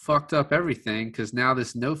fucked up everything because now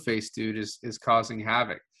this no face dude is causing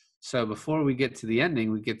havoc. So before we get to the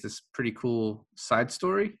ending, we get this pretty cool side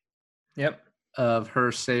story Yep. of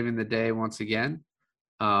her saving the day once again.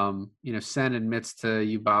 Sen admits to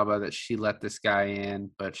Yubaba that she let this guy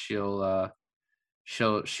in, but she's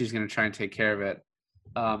gonna try and take care of it.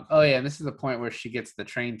 Oh yeah, and this is the point where she gets the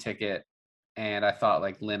train ticket, and I thought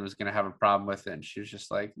like Lynn was gonna have a problem with it, and she was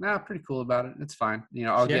just like, "Nah, pretty cool about it. It's fine.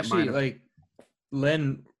 I'll She get actually mine." like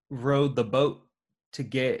Lynn rode the boat to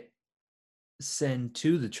get Sin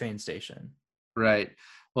to the train station. Right.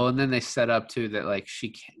 Well, and then they set up too that like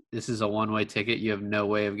this is a one-way ticket. You have no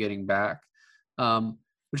way of getting back,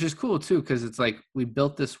 which is cool too because it's like we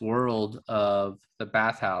built this world of the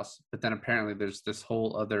bathhouse, but then apparently there's this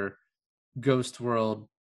whole other ghost world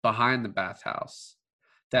behind the bathhouse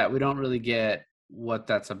that we don't really get what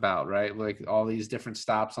that's about, right? Like all these different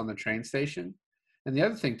stops on the train station. And the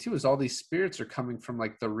other thing too is all these spirits are coming from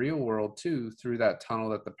like the real world too through that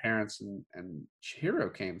tunnel that the parents and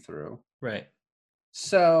Chihiro came through. Right.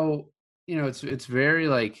 So, it's very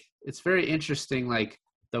like it's very interesting, like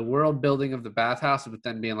the world building of the bathhouse, but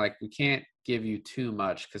then being like, we can't give you too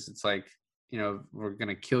much because it's like, we're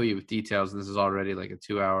gonna kill you with details, and this is already like a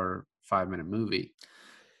 2-hour, 5-minute movie.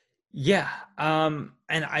 Yeah. And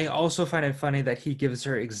I also find it funny that he gives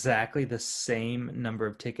her exactly the same number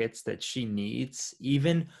of tickets that she needs,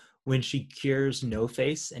 even when she cures No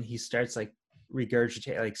Face and he starts like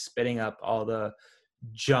regurgitate, like spitting up all the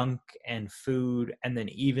junk and food, and then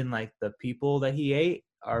even like the people that he ate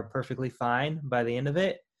are perfectly fine by the end of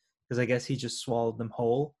it, because I guess he just swallowed them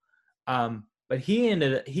whole. But he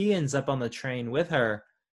ends up on the train with her,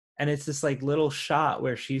 and it's this like little shot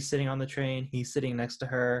where she's sitting on the train, he's sitting next to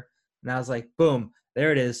her, and I was like, boom,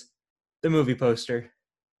 there it is, the movie poster.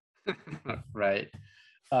 Right.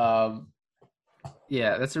 Um,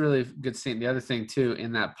 yeah, that's a really good scene. The other thing too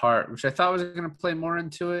in that part, which I thought was going to play more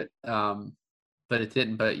into it, but it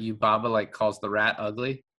didn't. But Yubaba like calls the rat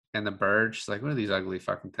ugly, and the bird, she's like, "What are these ugly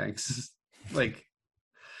fucking things?" Like,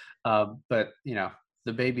 but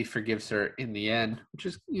the baby forgives her in the end, which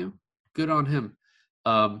is good on him.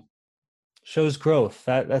 Um, Shows growth.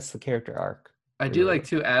 That's the character arc. I do like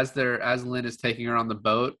Really. too as Lynn is taking her on the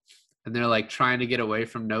boat, and they're like trying to get away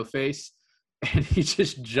from No Face, and he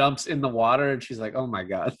just jumps in the water, and she's like, "Oh my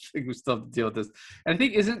god, I think we still have to deal with this." And I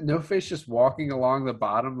think isn't No Face just walking along the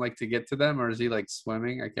bottom like to get to them, or is he like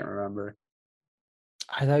swimming? I can't remember.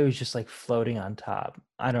 I thought he was just like floating on top.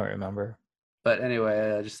 I don't remember. But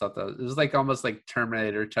anyway, I just thought that it was like almost like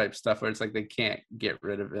Terminator type stuff where it's like they can't get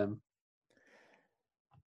rid of him.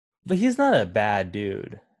 But he's not a bad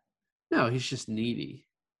dude. No, he's just needy.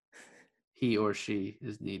 He or she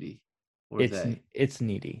is needy, or It's they. it's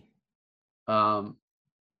needy. Um,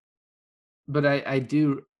 but I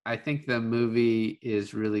think the movie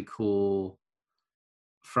is really cool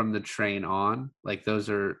from the train on. Like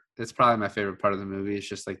it's probably my favorite part of the movie. It's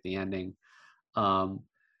just like the ending. Um,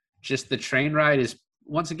 just the train ride is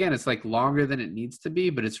once again it's like longer than it needs to be,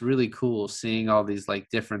 but it's really cool seeing all these like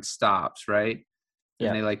different stops, right? And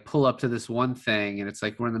Yeah. they like pull up to this one thing and it's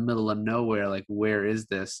like we're in the middle of nowhere, like where is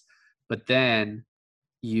this? But then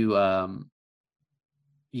you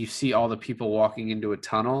you see all the people walking into a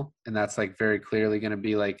tunnel, and that's like very clearly going to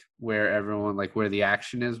be like where everyone like where the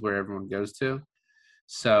action is, where everyone goes to.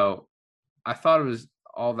 So I thought it was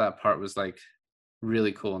all that part was like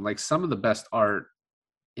really cool and like some of the best art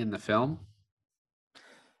in the film.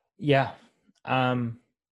 Yeah. Um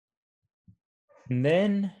and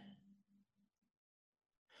then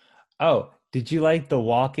oh, did you like the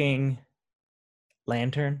walking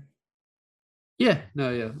lantern? Yeah, no,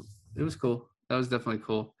 yeah, it was cool. That was definitely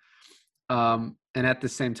cool. And at the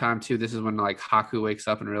same time too, this is when like Haku wakes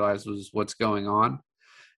up and realizes what's going on.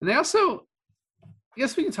 And they also, I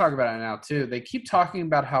guess we can talk about it now too. They keep talking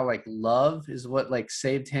about how like love is what like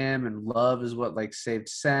saved him and love is what like saved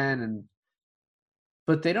Sen, and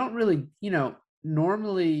but they don't really,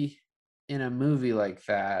 normally in a movie like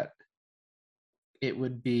that, it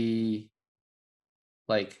would be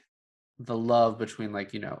like the love between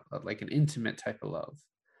like, like an intimate type of love.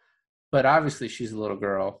 But obviously she's a little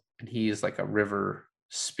girl and he is like a river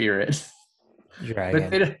spirit. but Dragon.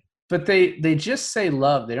 they but they just say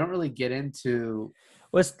love. They don't really get into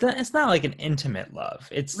Well, it's not like an intimate love.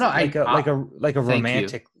 It's no, like a thank you.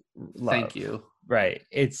 romantic Thank love. you. Right.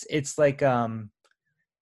 It's like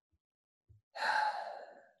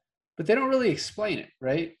But they don't really explain it,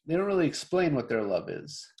 right? They don't really explain what their love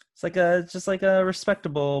is. it's like a just like a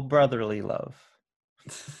respectable brotherly love.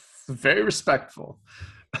 Very respectful.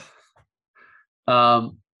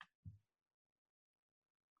 Um,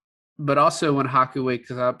 but also when Haku wakes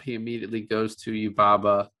up, he immediately goes to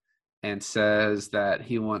Yubaba and says that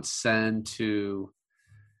he wants Sen to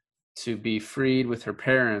be freed with her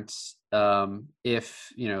parents.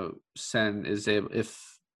 If Sen is able, if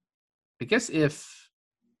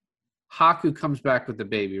Haku comes back with the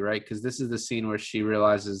baby, right? Because this is the scene where she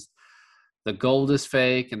realizes the gold is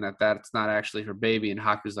fake and that's not actually her baby. And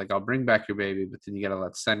Haku's like, I'll bring back your baby, but then you got to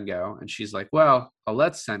let Sen go. And she's like, well, I'll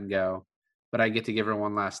let Sen go, but I get to give her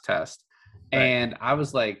one last test. Right. And I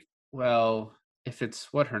was like, well, if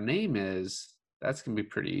it's what her name is, that's going to be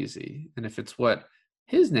pretty easy. And if it's what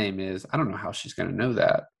his name is, I don't know how she's going to know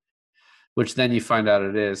that, which then you find out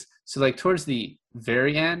it is. So, like, towards the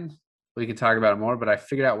very end, we can talk about it more, but I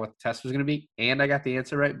figured out what the test was going to be and I got the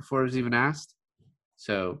answer right before it was even asked.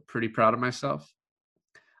 So pretty proud of myself.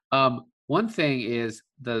 One thing is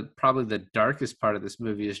probably the darkest part of this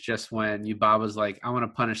movie is just when Yubaba's like, I want to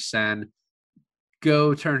punish Sen,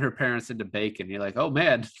 go turn her parents into bacon. You're like, oh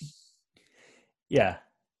man. Yeah.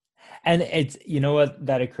 And it's you know what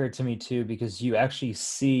that occurred to me too because you actually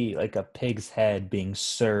see like a pig's head being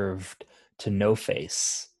served to No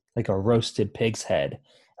Face, like a roasted pig's head.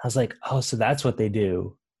 I was like, "Oh, so that's what they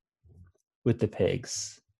do with the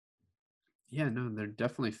pigs." Yeah, no, they're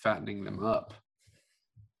definitely fattening them up.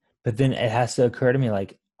 But then it has to occur to me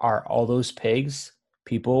like, are all those pigs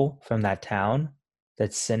people from that town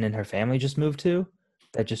that Sin and her family just moved to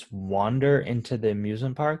that just wander into the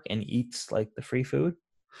amusement park and eats like the free food?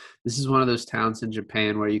 This is one of those towns in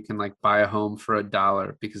Japan where you can like buy a home for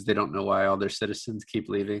 $1 because they don't know why all their citizens keep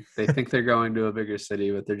leaving. They think they're going to a bigger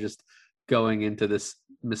city, but they're just going into this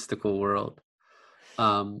mystical world.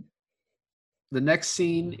 Um, the next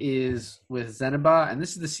scene is with Zenaba, and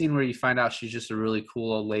this is the scene where you find out she's just a really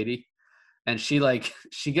cool old lady. And she like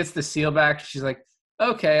she gets the seal back. She's like,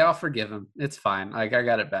 okay, I'll forgive him. It's fine. Like I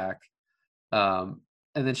got it back.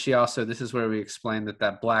 And then she also this is where we explained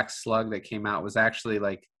that black slug that came out was actually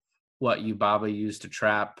like what Yubaba used to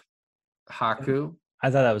trap Haku. I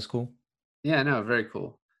thought that was cool. Yeah, no, very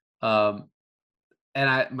cool. And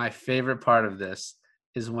my favorite part of this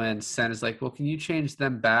is when Sen is like, well, can you change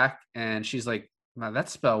them back? And she's like, wow, that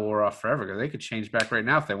spell wore off forever ago. They could change back right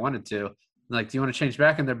now if they wanted to. And like, do you want to change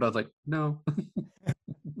back? And they're both like, no.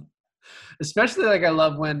 Especially like I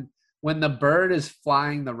love when the bird is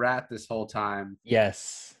flying the rat this whole time.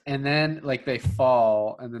 Yes. And then like they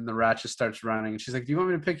fall and then the rat just starts running. And she's like, do you want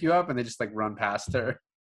me to pick you up? And they just like run past her.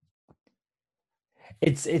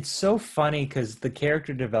 It's so funny because the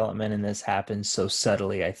character development in this happens so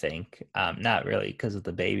subtly, I think. Not really because of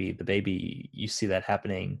the baby. The baby, you see that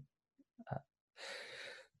happening.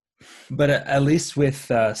 But at least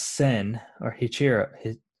with Sen or Chihiro?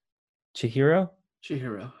 Chihiro.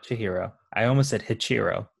 Chihiro. I almost said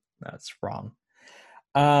Hichiro. That's wrong.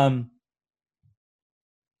 Um,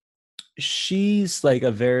 she's like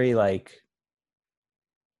a very like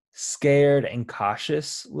scared and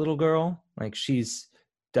cautious little girl. Like she's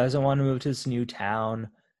doesn't want to move to this new town,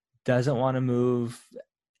 doesn't want to move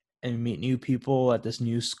and meet new people at this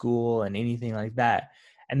new school and anything like that.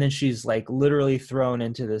 And then she's like literally thrown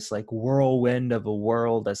into this like whirlwind of a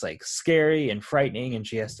world that's like scary and frightening, and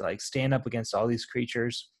she has to like stand up against all these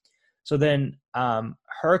creatures. So then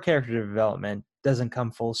her character development doesn't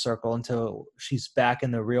come full circle until she's back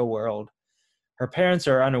in the real world. Her parents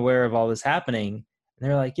are unaware of all this happening. And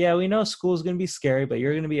they're like, yeah, we know school's going to be scary, but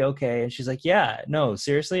you're going to be okay. And she's like, yeah, no,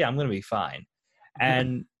 seriously, I'm going to be fine.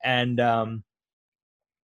 And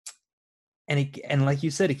like you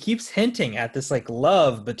said, it keeps hinting at this like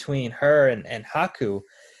love between her and Haku.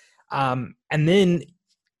 And then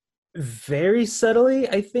very subtly,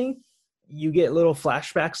 I think you get little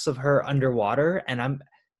flashbacks of her underwater, and I'm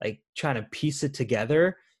like trying to piece it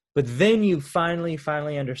together. But then you finally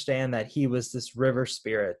understand that he was this river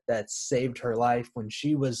spirit that saved her life when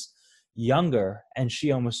she was younger and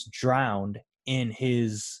she almost drowned in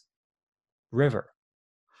his river.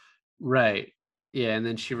 Right. Yeah, and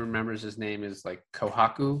then she remembers his name is like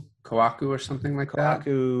Kohaku or something like that.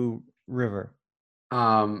 Kohaku River.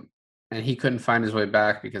 Um, and he couldn't find his way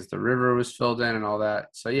back because the river was filled in and all that.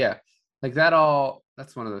 So yeah, like that all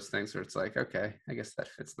that's one of those things where it's like, okay, I guess that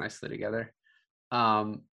fits nicely together.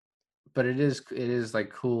 Um, but it is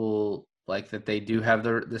like cool like that they do have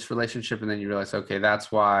this relationship, and then you realize, okay,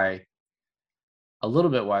 that's why a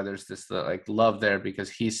little bit why there's this like love there, because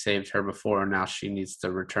he saved her before and now she needs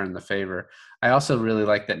to return the favor. I also really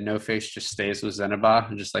like that No Face just stays with Zenaba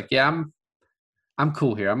and just like, yeah, I'm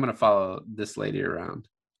cool here. I'm gonna follow this lady around.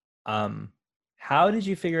 How did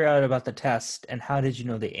you figure out about the test, and how did you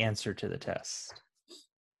know the answer to the test?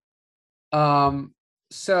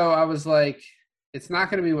 So I was like, it's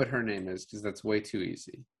not gonna be what her name is because that's way too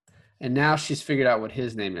easy. And now she's figured out what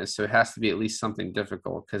his name is, so it has to be at least something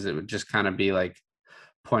difficult because it would just kind of be like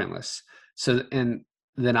pointless. So, and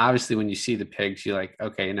then obviously when you see the pigs, you're like,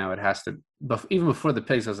 okay, no, it has to. But even before the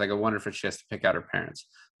pigs, I was like, I wonder if she has to pick out her parents,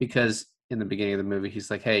 because in the beginning of the movie,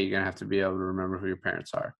 he's like, hey, you're gonna have to be able to remember who your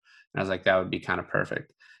parents are. And I was like, that would be kind of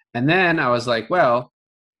perfect. And then I was like, well,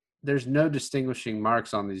 there's no distinguishing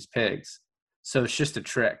marks on these pigs, so it's just a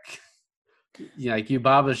trick. Like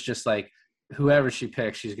Yubaba's just like, whoever she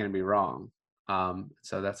picks, she's gonna be wrong.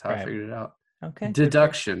 So that's how I figured it out. Okay.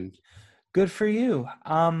 Deduction. Good for you.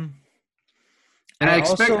 And I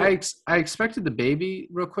expected the baby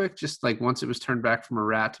real quick, just like once it was turned back from a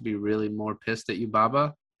rat, to be really more pissed at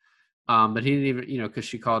Yubaba. But he didn't even, because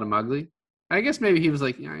she called him ugly. I guess maybe he was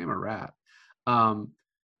like, yeah, I am a rat.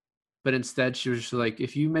 But instead she was just like,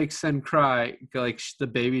 if you make Sen cry, like the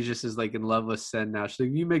baby just is like in love with Sen now. She's like,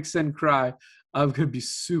 if you make Sen cry, I'm gonna be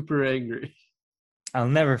super angry. I'll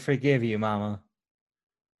never forgive you, Mama.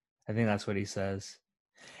 I think that's what he says.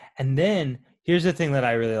 And then here's the thing that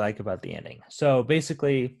I really like about the ending. So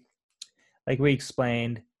basically, like we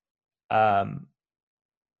explained,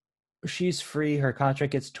 she's free. Her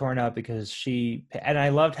contract gets torn up because and I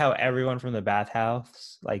loved how everyone from the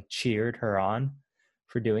bathhouse like cheered her on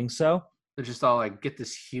for doing so. They're just all like, get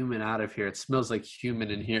this human out of here. It smells like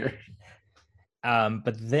human in here.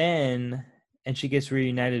 But then, and she gets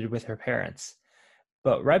reunited with her parents.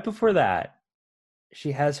 But right before that,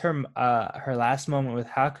 she has her last moment with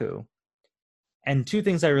Haku. And two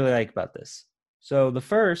things I really like about this. So the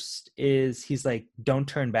first is he's like, don't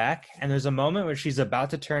turn back. And there's a moment where she's about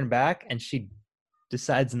to turn back and she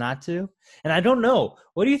decides not to. And I don't know.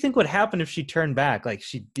 What do you think would happen if she turned back? Like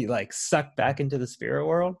she'd be like sucked back into the spirit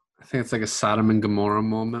world? I think it's like a Sodom and Gomorrah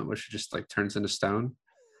moment where she just like turns into stone.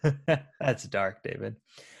 That's dark, David.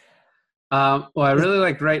 Well, I really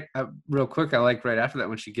like real quick. I like right after that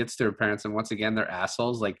when she gets to her parents, and once again they're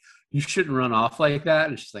assholes. Like, you shouldn't run off like that.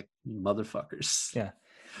 And she's like, motherfuckers. Yeah.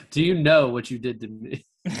 Do you know what you did to me?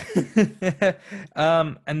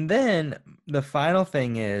 And then the final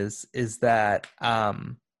thing is that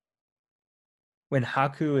when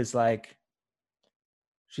Haku is like,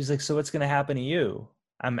 she's like, so what's gonna happen to you?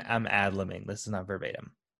 I'm ad-libbing. This is not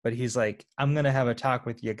verbatim, but he's like, I'm gonna have a talk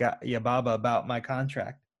with Yababa about my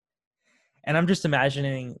contract. And I'm just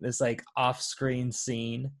imagining this like off-screen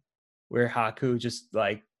scene where Haku just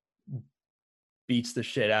like beats the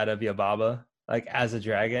shit out of Yababa like as a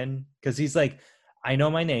dragon because he's like, I know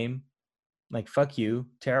my name, like fuck you,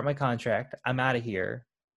 tear up my contract, I'm out of here,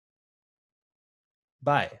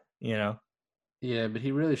 bye, you know. Yeah, but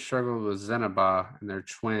he really struggled with Zenaba and they're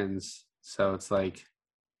twins. So it's like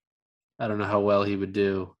I don't know how well he would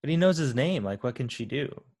do. But he knows his name. Like, what can she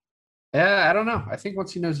do? Yeah, I don't know. I think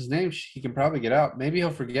once he knows his name, he can probably get out. Maybe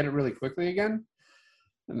he'll forget it really quickly again,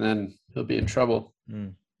 and then he'll be in trouble.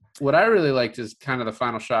 Mm. What I really liked is kind of the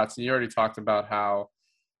final shots. And you already talked about how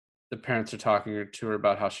the parents are talking to her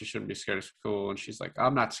about how she shouldn't be scared of school. And she's like,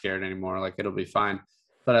 I'm not scared anymore. Like, it'll be fine.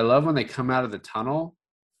 But I love when they come out of the tunnel.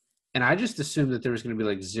 And I just assumed that there was going to be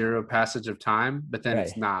like zero passage of time, but then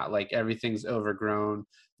it's Right. not. Like, everything's overgrown.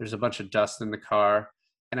 There's a bunch of dust in the car.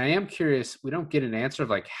 And I am curious, we don't get an answer of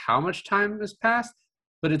like how much time has passed,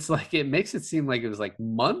 but it's like it makes it seem like it was like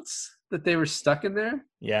months that they were stuck in there.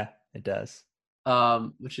 Yeah, it does.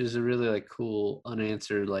 Which is a really like cool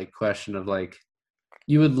unanswered like question of like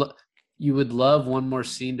you would you would love one more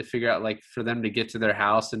scene to figure out like for them to get to their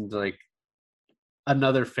house and like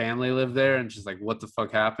another family live there and just like what the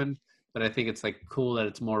fuck happened. But I think it's like cool that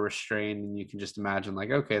it's more restrained and you can just imagine like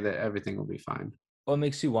okay that everything will be fine. What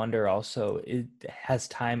makes you wonder also, has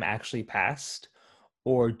time actually passed?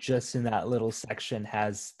 Or just in that little section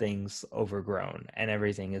has things overgrown and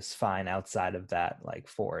everything is fine outside of that like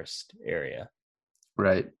forest area?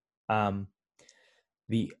 Right. Um,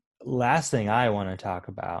 the last thing I want to talk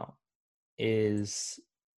about is,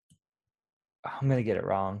 I'm gonna get it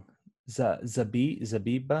wrong.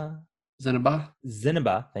 Zabiba Zenaba.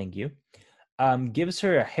 Zinaba, thank you. Gives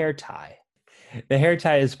her a hair tie. The hair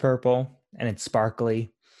tie is purple and it's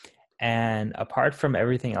sparkly. And apart from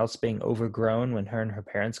everything else being overgrown when her and her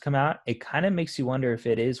parents come out, it kind of makes you wonder if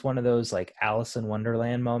it is one of those like Alice in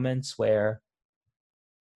Wonderland moments where,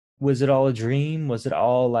 was it all a dream? Was it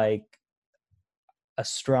all like a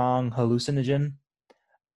strong hallucinogen?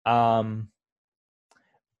 Um,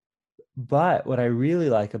 but what I really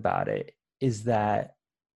like about it is that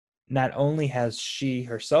not only has she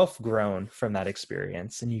herself grown from that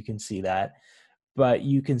experience, and you can see that, but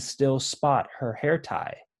you can still spot her hair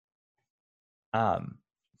tie, um,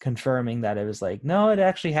 confirming that it was like, no, it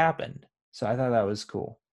actually happened. So I thought that was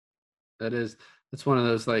cool. That is that's one of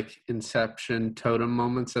those like Inception totem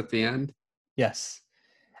moments at the end. Yes.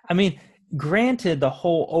 I mean, granted, the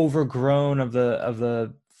whole overgrown of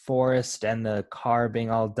the forest and the car being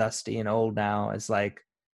all dusty and old now is like,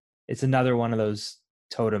 it's another one of those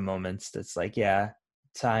totem moments that's like, yeah,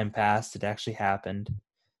 time passed, it actually happened.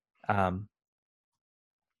 Um,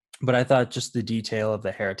 but I thought just the detail of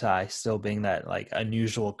the hair tie still being that like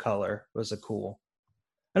unusual color was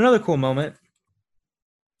another cool moment.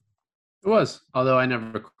 It was, although I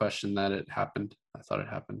never questioned that it happened. I thought it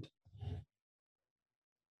happened.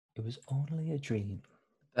 It was only a dream.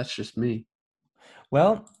 That's just me.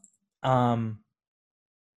 Well, um,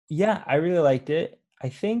 yeah, I really liked it.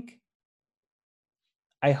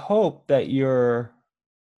 I hope that you're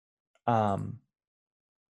um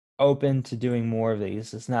open to doing more of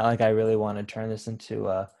these. It's not like I really want to turn this into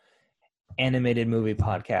a animated movie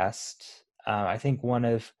podcast. I think one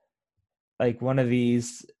of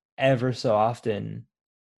these ever so often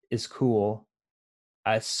is cool.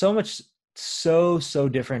 So much, so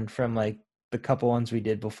different from like the couple ones we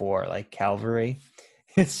did before, like Calvary.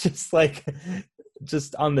 It's just like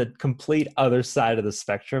just on the complete other side of the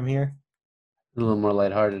spectrum here. A little more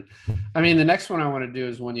lighthearted. I mean, the next one I want to do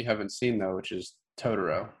is one you haven't seen though, which is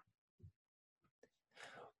Totoro.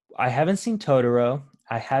 I haven't seen Totoro.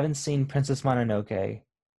 I haven't seen Princess Mononoke.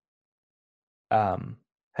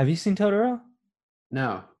 Have you seen Totoro?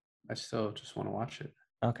 No, I still just want to watch it.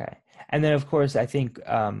 Okay. And then of course I think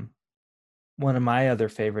one of my other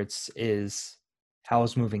favorites is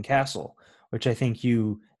Howl's Moving Castle, which I think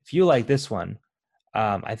if you like this one,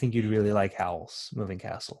 I think you'd really like Howl's Moving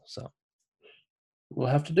Castle. So, We'll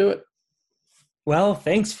have to do it. well,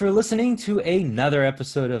 thanks for listening to another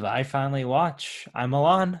episode of I Finally Watch. I'm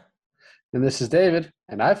Milan. And this is David,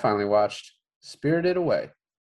 and I finally watched Spirited Away.